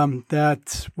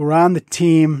that were on the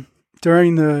team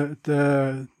during the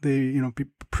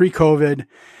pre-COVID,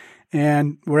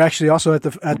 and were actually also at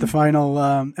the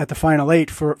final 8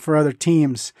 for other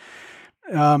teams.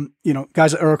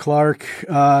 Guys like Earl Clark,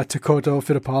 Takoto,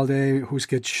 Fittipaldi,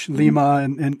 Huskic, Lima,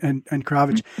 and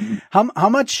Curkovic. How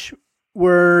much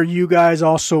were you guys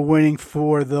also winning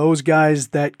for those guys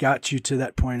that got you to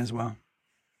that point as well?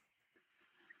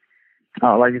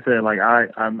 Like you said, like I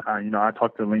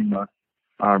talked to Lima,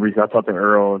 recently. I talked to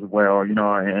Earl as well,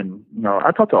 and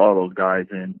I talked to all those guys,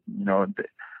 and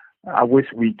I wish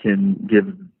we can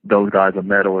give those guys a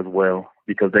medal as well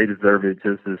because they deserve it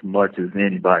just as much as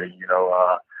anybody.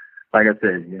 Like I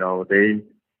said,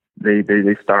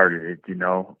 they started it,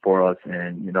 for us,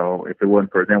 and if it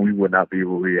wasn't for them, we would not be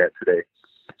where we're at today.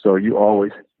 So you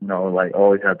always,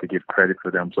 always have to give credit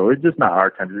for them. So it's just not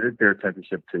our championship; it's their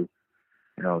championship too.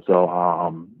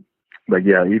 But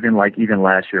yeah, even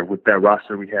last year with that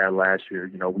roster we had last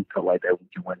year, we felt like that we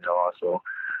can win it all. So,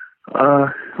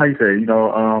 like you say,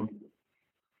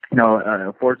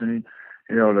 unfortunately,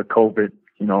 the COVID,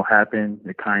 happened,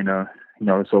 it kind of,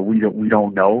 so we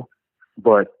don't know,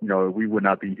 but, we would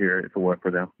not be here if it weren't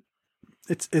for them.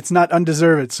 It's not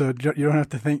undeserved, so you don't have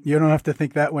to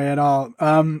think that way at all.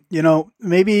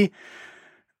 Maybe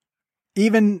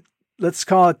even, let's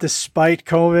call it, despite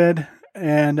COVID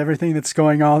and everything that's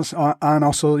going on,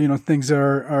 also, things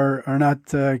are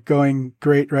not going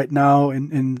great right now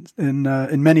in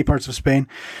many parts of Spain.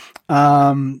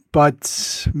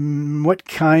 But what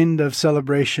kind of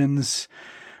celebrations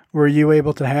were you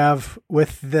able to have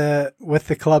with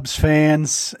the club's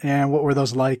fans, and what were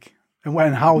those like?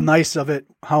 And how nice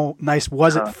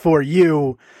was it for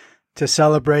you to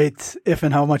celebrate, if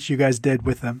and how much you guys did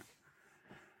with them?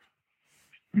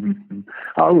 Mm-hmm.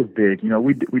 Oh, it was big.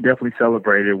 We definitely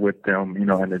celebrated with them,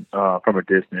 from a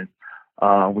distance.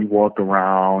 We walked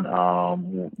around,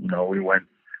 we went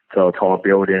to a tall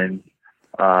building,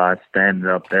 standing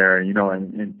up there,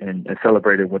 and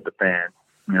celebrated with the fans.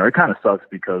 It kind of sucks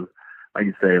because, like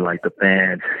you say, like the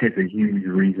fans is a huge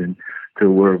reason to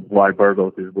why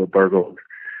Burgos is what Burgos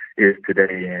is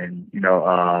today. And,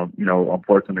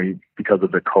 unfortunately, because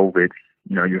of the COVID,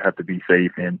 you have to be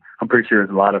safe. And I'm pretty sure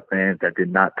there's a lot of fans that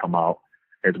did not come out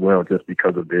as well just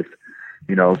because of this,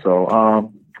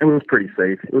 so it was pretty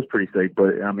safe.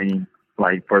 But I mean,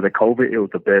 like for the COVID, it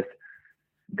was the best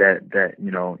that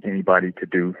anybody could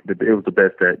do. It was the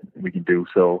best that we can do.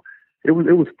 So it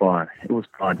was fun. It was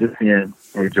fun just seeing,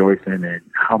 rejoicing, and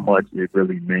how much it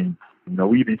really means.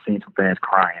 We even seen some fans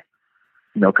crying,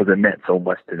 because it meant so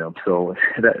much to them. So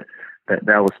that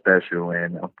was special.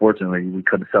 And unfortunately, we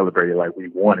couldn't celebrate it like we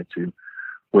wanted to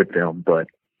with them. But,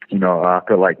 I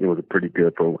feel like it was pretty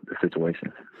good for the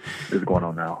situation that's going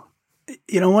on now.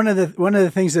 One of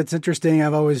the things that's interesting,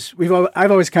 I've always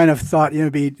kind of thought,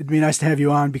 it'd be nice to have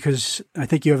you on, because I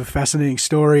think you have a fascinating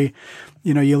story.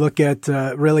 You look at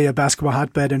really a basketball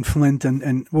hotbed in Flint,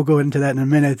 and we'll go into that in a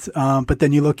minute. But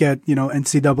then you look at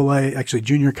NCAA, actually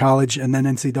junior college, and then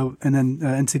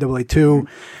NCAA 2,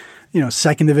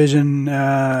 second division,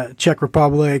 Czech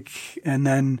Republic, and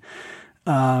then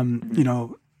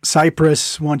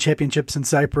Cyprus, won championships in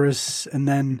Cyprus, and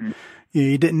then.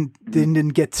 You didn't even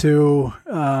get to,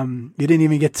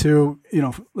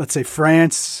 let's say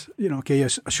France, a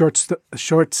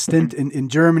short stint in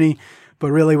Germany,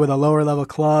 but really with a lower level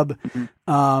club.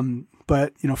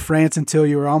 But, France until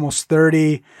you were almost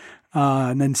 30,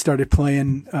 and then started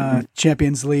playing,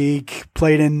 Champions League,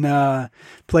 played in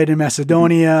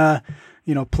Macedonia,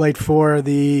 played for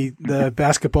the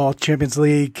basketball Champions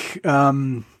League,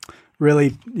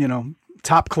 really,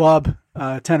 top club,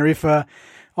 Tenerife.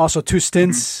 Also 2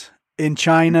 stints in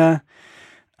China.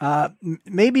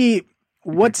 Maybe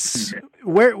how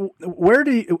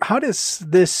does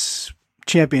this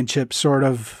championship sort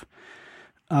of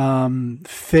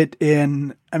fit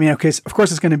in? I mean, okay, of course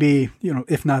it's going to be,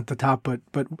 if not the top, but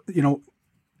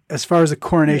as far as the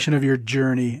coronation of your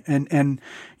journey, and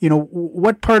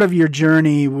what part of your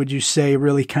journey would you say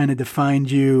really kind of defined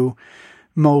you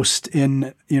most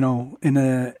in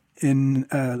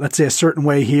let's say a certain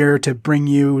way here to bring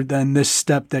you then this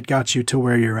step that got you to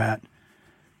where you're at?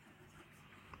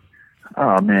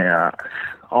 Oh man,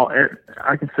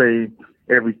 I can say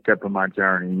every step of my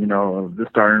journey, just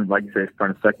starting, like you said,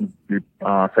 second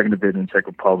division Czech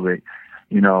Republic,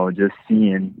 just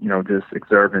seeing, just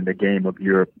observing the game of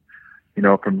Europe,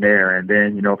 from there. And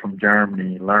then, from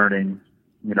Germany, learning,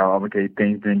 okay,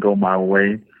 things didn't go my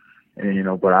way.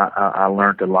 And, but I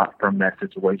learned a lot from that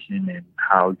situation and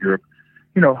how Europe,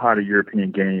 how the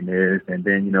European game is. And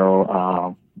then,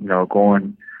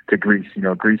 going to Greece,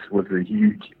 Greece was a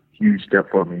huge step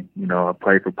for me. I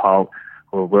played for PAOK,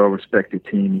 a well-respected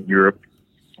team in Europe.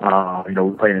 We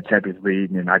played in the Champions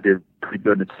League, and I did pretty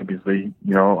good in the Champions League,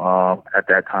 at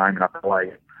that time. And I feel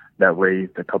like that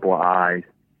raised a couple of eyes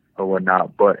or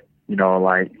whatnot. But,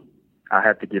 I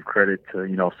have to give credit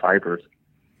to, Cyprus.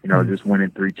 Just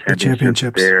winning 3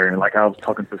 championships there. And like I was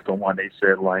talking to someone, they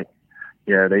said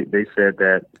they said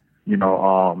that,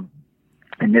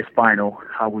 in this final,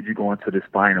 how would you go into this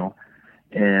final?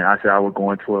 And I said I would go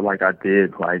into it like I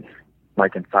did, like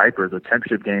in Cyprus. A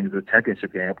championship game is a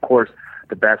championship game. Of course,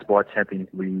 the Basketball Champions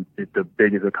League is the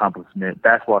biggest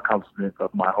basketball accomplishment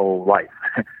of my whole life.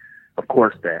 Of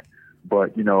course that.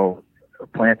 But,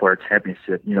 playing for a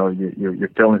championship, your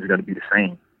feelings are going to be the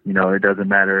same. It doesn't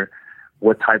matter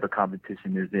what type of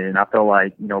competition is in. I felt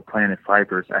like, playing in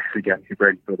Cyprus actually got me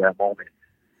ready for that moment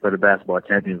for the Basketball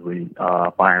Champions League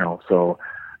final. So,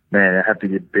 man, I have to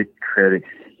give big credit,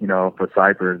 for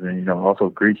Cyprus and, also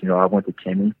Greece. I went to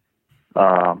Kenny.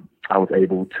 I was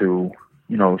able to,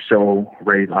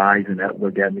 raise eyes, and that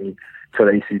would get me to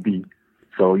the ACB.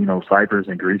 So, Cyprus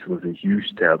and Greece was a huge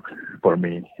step for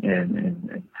me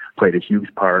and played a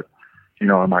huge part, in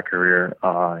my career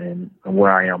and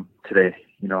where I am today.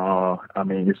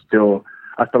 It's still,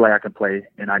 I feel like I can play,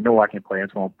 and I know I can play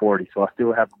until I'm 40. So I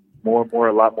still have a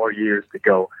lot more years to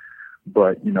go.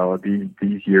 But,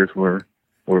 these years were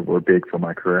big for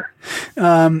my career.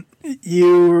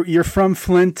 You're from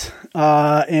Flint,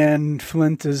 and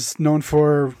Flint is known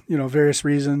for, various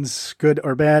reasons, good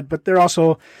or bad, but they're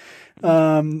also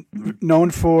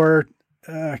known for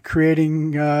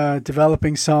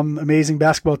developing some amazing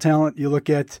basketball talent. You look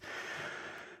at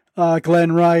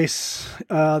Glenn Rice,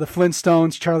 the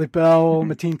Flintstones, Charlie Bell,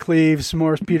 Mateen Cleaves,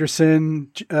 Morris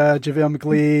Peterson, JaVale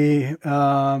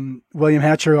McGee, William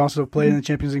Hatcher, who also played in the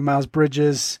Champions League, Miles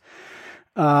Bridges.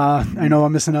 I know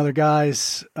I'm missing other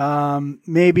guys.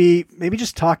 Maybe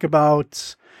just talk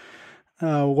about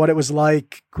what it was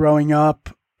like growing up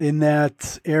in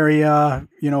that area.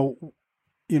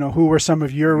 Who were some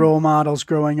of your role models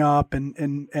growing up,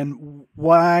 and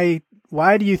why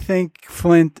do you think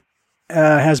Flint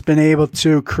has been able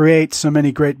to create so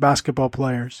many great basketball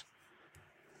players?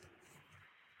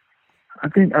 I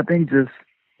think just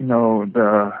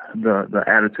the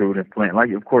attitude in Flint.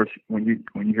 Like, of course, when you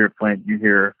hear Flint, you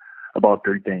hear about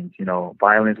three things.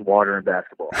 Violence, water, and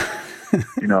basketball.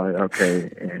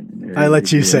 Okay. And I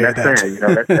let you say that. That's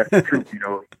the truth.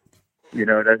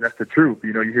 That's the truth.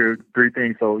 You hear three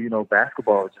things. So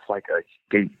basketball is just like a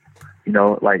skate.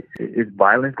 Like it's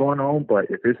violence going on, but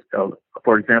if it's,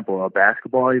 for example, a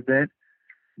basketball event,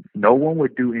 no one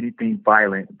would do anything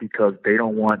violent because they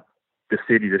don't want the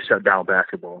city to shut down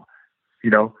basketball.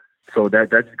 So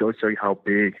that just goes to show you how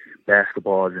big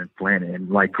basketball is in Flint. And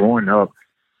like growing up,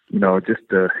 just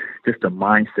the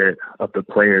mindset of the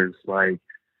players, like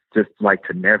just like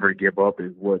to never give up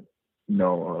is what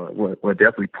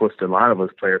definitely pushed a lot of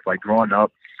us players. Like growing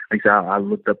up, like I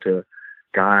looked up to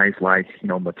guys like,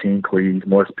 Mateen Cleaves,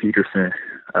 Morris Peterson,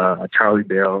 Charlie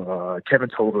Bell, Kevin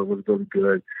Tolbert was really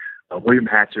good, William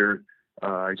Hatcher,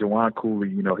 Jawan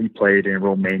Cooley, he played in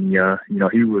Romania.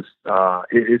 He was,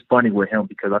 it's funny with him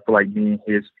because I feel like me and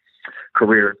his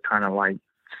career kind of like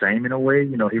same in a way.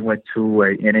 He went to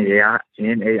a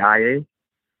NAIA,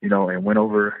 and went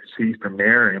overseas from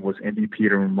there and was MVP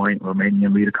of the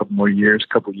Romanian league a couple years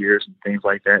and things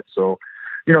like that. So,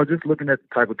 just looking at the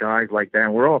type of guys like that,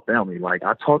 and we're all family. Like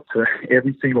I talked to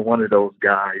every single one of those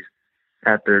guys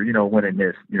after, winning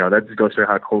this. That just goes to show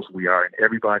how close we are, and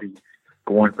everybody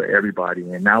going for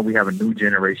everybody. And now we have a new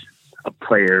generation of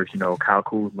players, Kyle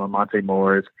Kuzma, Monte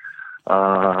Morris,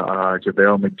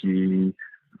 JaVale McGee,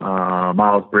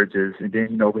 Miles Bridges. And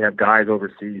then, we have guys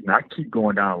overseas. And I keep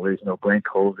going down the list, Glenn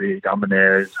Covey,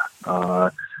 Dominez,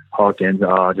 Hawkins,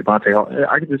 Javante Hawkins.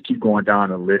 I can just keep going down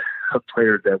the list of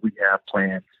players that we have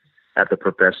playing at the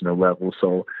professional level.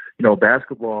 So,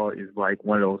 basketball is like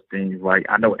one of those things, like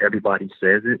I know everybody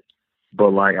says it,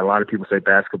 but like a lot of people say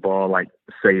basketball like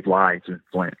saved lives in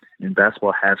Flint, and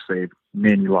basketball has saved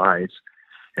many lives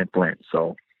in Flint.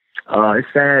 So it's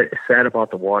sad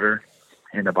about the water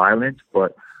and the violence,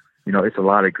 but it's a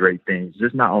lot of great things.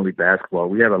 Just not only basketball.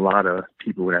 We have a lot of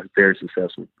people that's very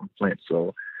successful from Flint.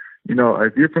 So,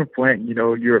 if you're from Flint,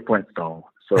 you're a Flintstone.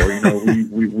 So,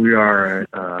 we are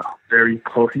very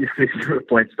close. You're a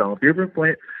Flintstone. If you're from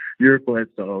Flint, you're a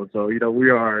Flintstone. So, we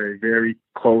are a very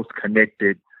close,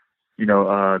 connected,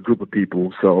 group of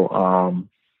people. So,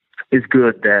 it's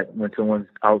good that when someone's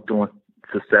out doing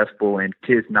successful, and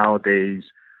kids nowadays,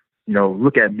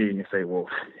 look at me and say, well,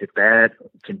 if Dad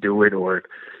can do it, or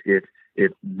if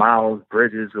Miles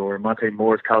Bridges or Monte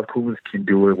Morris, Kyle Kuzma can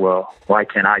do it, well, why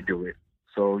can't I do it?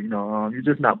 So, you're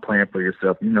just not playing for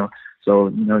yourself, So,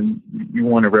 you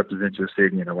want to represent your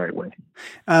city in the right way.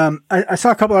 I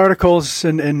saw a couple of articles,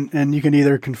 and you can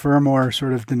either confirm or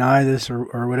sort of deny this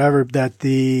or whatever, that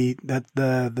the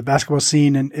basketball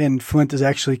scene in Flint is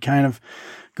actually kind of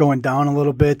going down a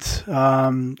little bit.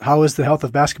 How is the health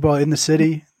of basketball in the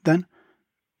city then?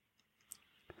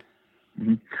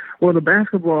 Mm-hmm. Well, the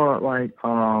basketball, like,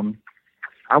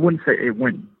 I wouldn't say it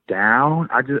went down.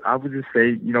 I would just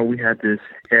say, we had this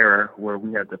era where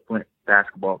we had the Flint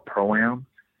basketball pro-am.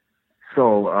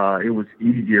 So it was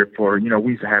easier for,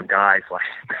 we used to have guys like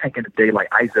back in the day, like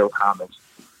Isaiah Thomas,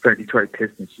 for Detroit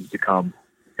Pistons used to come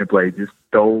and play. Just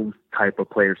those type of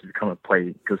players used to come and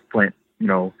play because Flint,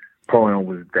 pro-am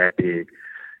was that big.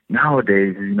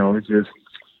 Nowadays, it's just,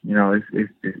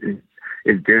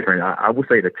 it's different. I would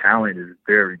say the talent is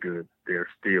very good there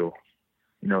still.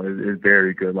 It's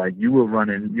very good. Like you will run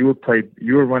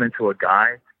into a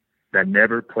guy that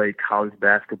never played college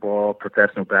basketball,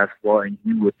 professional basketball, and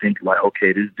you would think like,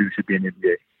 okay, this dude should be in the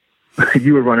NBA.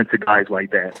 You would run into guys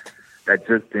like that. that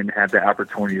just didn't have that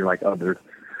opportunity like others.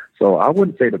 So I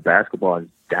wouldn't say the basketball is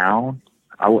down.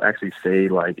 I would actually say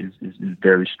like it's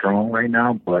very strong right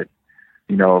now. But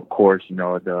of course,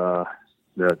 the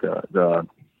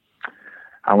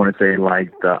I want to say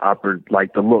like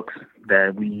the looks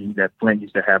that Flint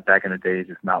used to have back in the days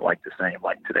is not like the same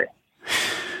like today.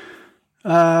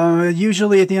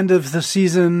 Usually at the end of the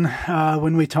season,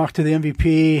 when we talk to the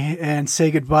MVP and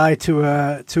say goodbye to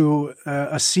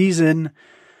a season,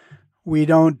 we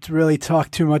don't really talk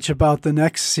too much about the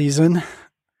next season.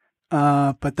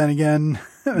 But then again,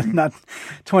 not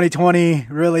 2020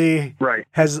 really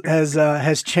has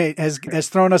changed, has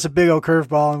thrown us a big old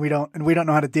curveball, and we don't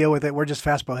know how to deal with it. We're just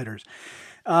fastball hitters.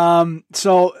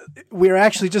 So we're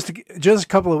actually just a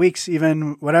couple of weeks,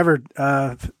 even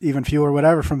fewer,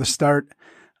 whatever, from the start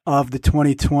of the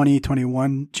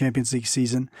 2020-21 Champions League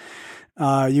season.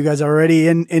 You guys are already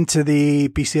into the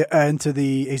into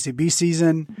the ACB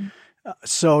season.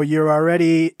 So you're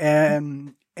already,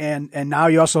 and now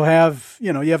you also have,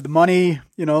 you have the money,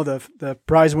 the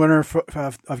prize winner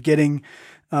of getting,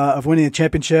 of winning the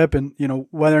championship, and,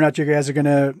 whether or not you guys are going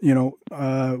to,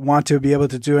 want to be able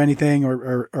to do anything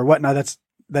or whatnot.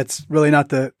 That's really not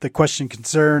the question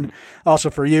concern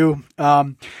also for you.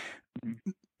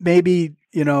 Maybe,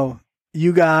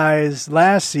 you guys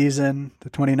last season,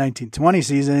 the 2019-20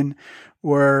 season,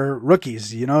 were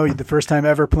rookies, the first time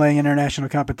ever playing international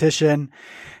competition.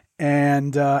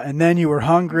 And then you were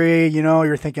hungry,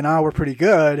 you're thinking, oh, we're pretty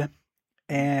good.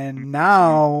 And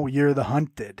now you're the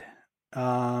hunted.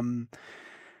 I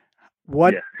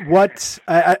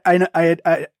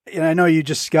know you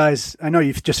just guys, I know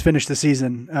you've just finished the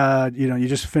season. You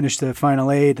just finished the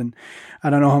final 8, and I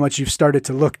don't know how much you've started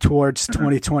to look towards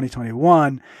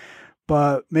 2020-21,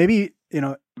 but maybe,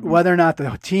 whether or not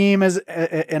the team as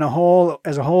a whole,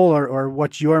 or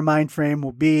what your mind frame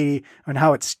will be and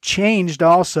how it's changed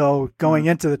also going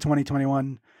into the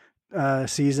 2021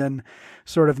 season,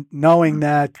 sort of knowing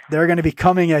that they're going to be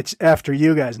coming after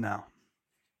you guys now.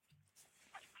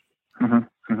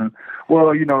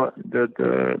 Well,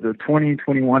 the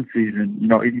 2021 season,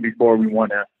 even before we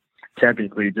won a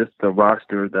Champions League, just the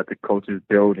roster that the coaches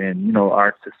built and,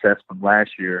 our success from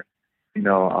last year, it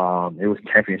was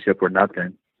championship or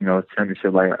nothing.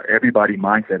 Championship, like everybody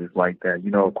mindset is like that.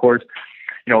 Of course,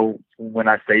 when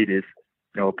I say this,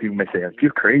 people may say,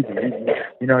 you're crazy.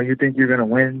 You think you're going to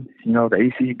win, the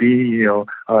ACB, you're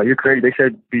crazy. They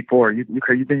said before, you're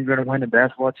crazy. You think you're going to win the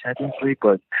basketball Champions League?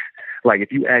 But like,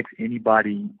 if you ask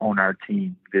anybody on our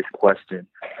team this question,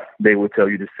 they will tell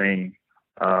you the same.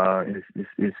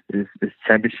 It's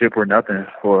championship or nothing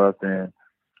for us. And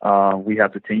we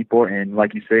have the team for it. And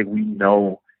like you said, we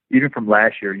know, even from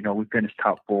last year, we finished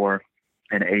top 4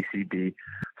 in the ACB.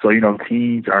 So,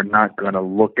 teams are not going to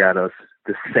look at us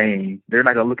the same. They're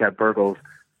not going to look at Burgos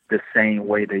the same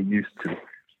way they used to.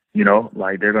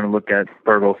 Like, they're going to look at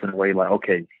Burgos in a way like,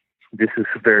 okay, this is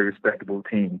a very respectable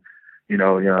team. You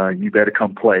better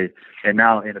come play. And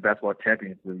now in the basketball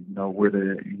Champions League, we're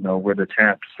the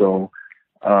champs. So,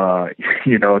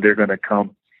 they're going to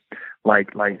come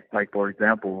like for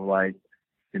example,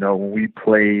 when we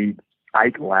played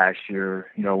Ike last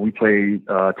year, we played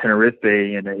Tenerife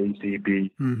in the ACB.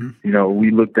 Mm-hmm.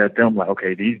 We looked at them like,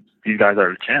 okay, these guys are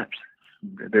the champs.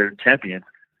 They're champions.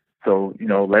 So,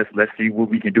 let's see what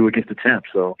we can do against the champs.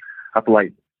 So I feel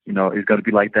like, it's going to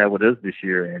be like that with us this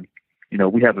year. And,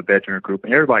 we have a veteran group,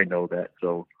 and everybody knows that.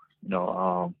 So,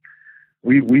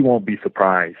 we won't be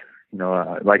surprised.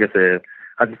 Like I said,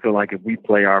 I just feel like if we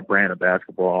play our brand of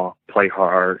basketball, play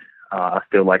hard, I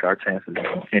feel like our chances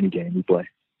in any game we play.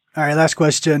 All right, last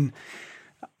question.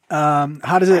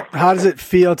 How does it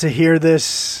feel to hear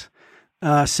this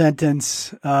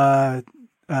sentence? Thad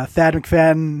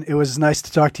McFadden, it was nice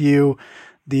to talk to you,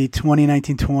 the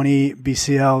 2019-20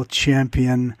 BCL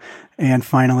champion and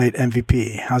Final 8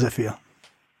 MVP. How's it feel?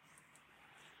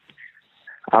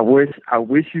 I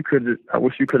wish you could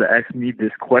have asked me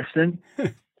this question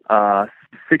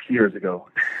 6 years ago,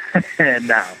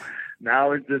 and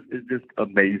now it's just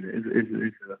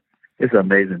amazing. It's an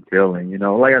amazing feeling,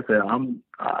 Like I said,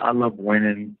 I love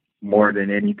winning more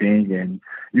than anything, and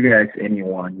you can ask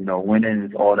anyone, winning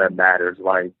is all that matters.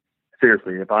 Like,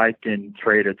 seriously, if I can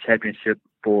trade a championship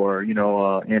for,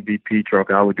 MVP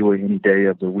trophy, I would do it any day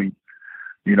of the week,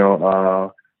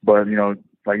 But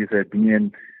like you said,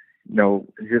 being,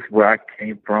 just where I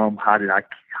came from, how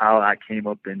I came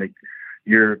up in the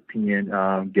European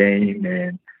game,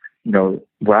 and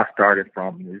where I started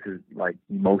from, this is like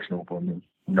emotional for me.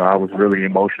 I was really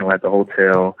emotional at the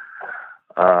hotel.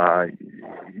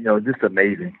 Just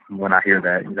amazing when I hear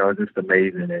that. It's just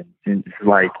amazing, and it's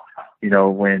like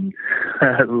when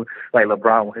like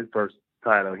LeBron won his first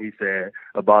title, he said,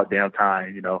 "About damn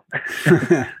time,"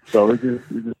 So it's just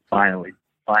finally.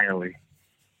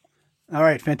 All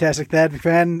right, fantastic. Thad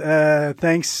McFadden,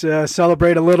 thanks.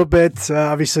 Celebrate a little bit.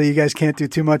 Obviously, you guys can't do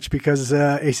too much because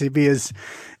ACB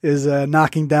is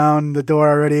knocking down the door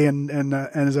already and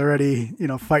is already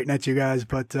fighting at you guys.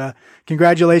 But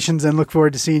congratulations, and look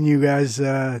forward to seeing you guys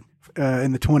in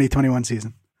the 2021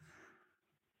 season.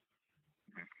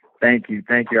 Thank you.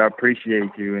 I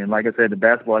appreciate you. And like I said, the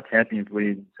Basketball Champions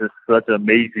League is just such an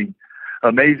amazing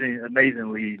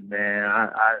league, man. I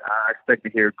expect to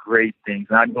hear great things.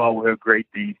 And I know I will hear great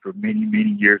things for many,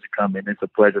 many years to come. And it's a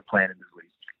pleasure playing in this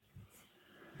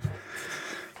league.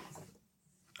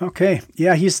 Okay,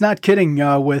 yeah, he's not kidding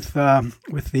with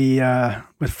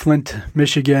Flint,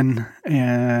 Michigan,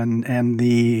 and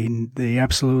the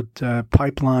absolute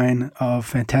pipeline of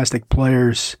fantastic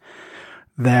players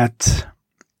that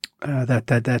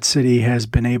city has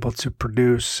been able to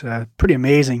produce. Pretty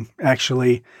amazing,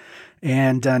 actually.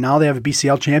 And now they have a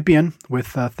BCL champion with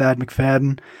Thad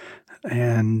McFadden,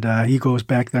 and he goes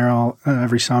back there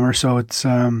every summer. So it's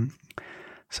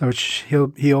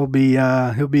he'll be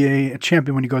a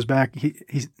champion when he goes back.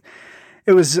 His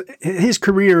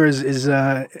career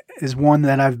is one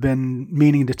that I've been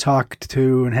meaning to talk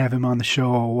to and have him on the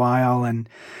show a while, and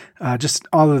just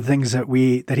all of the things that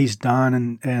he's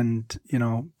done, and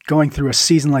going through a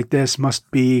season like this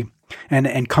must be.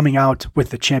 And coming out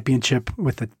with the championship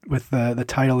with the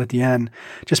title at the end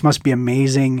just must be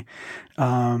amazing.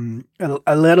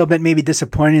 A little bit maybe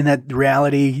disappointing that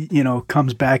reality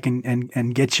comes back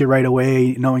and gets you right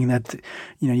away, knowing that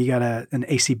you got an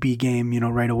ACB game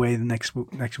right away the next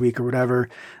week or whatever.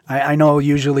 I know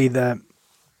usually at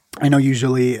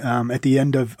the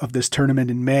end of this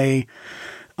tournament in May,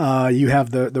 you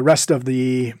have the rest of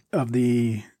the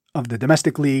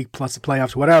domestic league plus the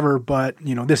playoffs, whatever. But,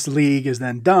 this league is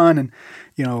then done, and,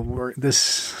 the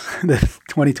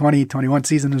 2020-21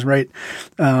 season is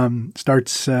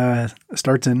starts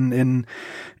in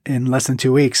less than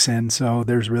 2 weeks. And so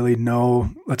there's really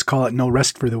let's call it no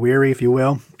rest for the weary, if you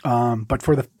will. But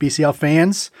for the BCL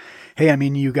fans, hey,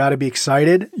 you got to be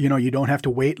excited. You don't have to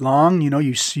wait long.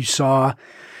 You saw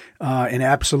an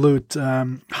absolute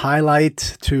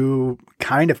highlight to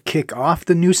kind of kick off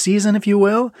the new season, if you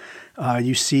will.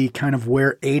 You see kind of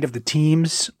where 8 of the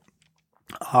teams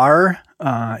are.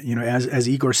 As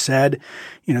Igor said,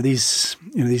 these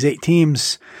 8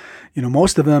 teams,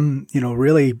 most of them,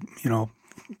 really,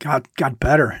 got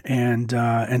better, and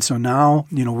so now,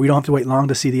 we don't have to wait long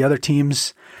to see the other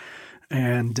teams.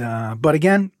 And but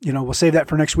again, we'll save that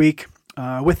for next week.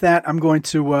 With that, I'm going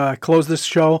to close this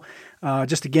show.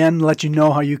 Just again, let you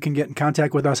know how you can get in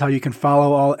contact with us, how you can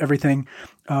follow everything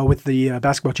with the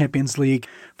Basketball Champions League.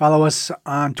 Follow us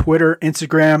on Twitter,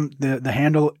 Instagram. The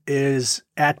handle is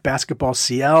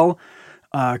 @BasketballCL.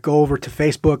 Go over to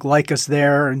Facebook, like us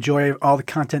there, enjoy all the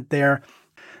content there.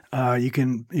 You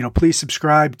can, please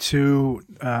subscribe to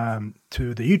the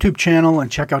YouTube channel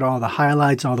and check out all the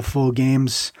highlights, all the full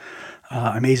games,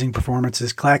 amazing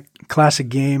performances, classic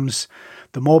games.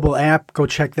 The mobile app, go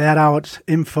check that out.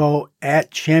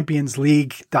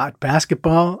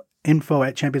 info@championsleague.basketball.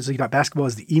 info@championsleague.basketball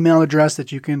is the email address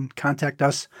that you can contact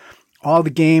us. All the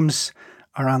games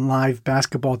are on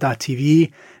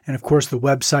livebasketball.tv. And of course, the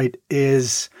website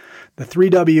is the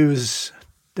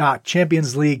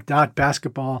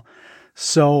 3Ws.championsleague.basketball.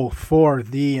 So for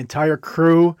the entire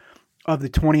crew of the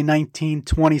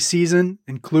 2019-20 season,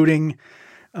 including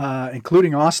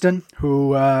Austin,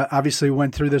 who obviously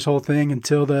went through this whole thing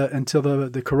until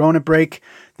the Corona break.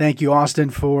 Thank you, Austin,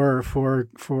 for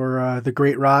the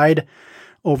great ride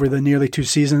over the nearly 2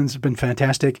 seasons. It's been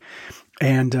fantastic.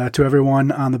 And to everyone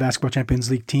on the Basketball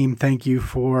Champions League team, thank you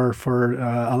for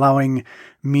allowing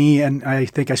me, and I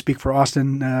think I speak for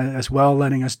Austin as well,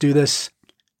 letting us do this.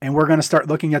 And we're going to start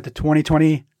looking at the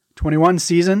 2020-21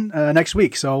 season next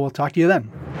week. So we'll talk to you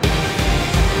then.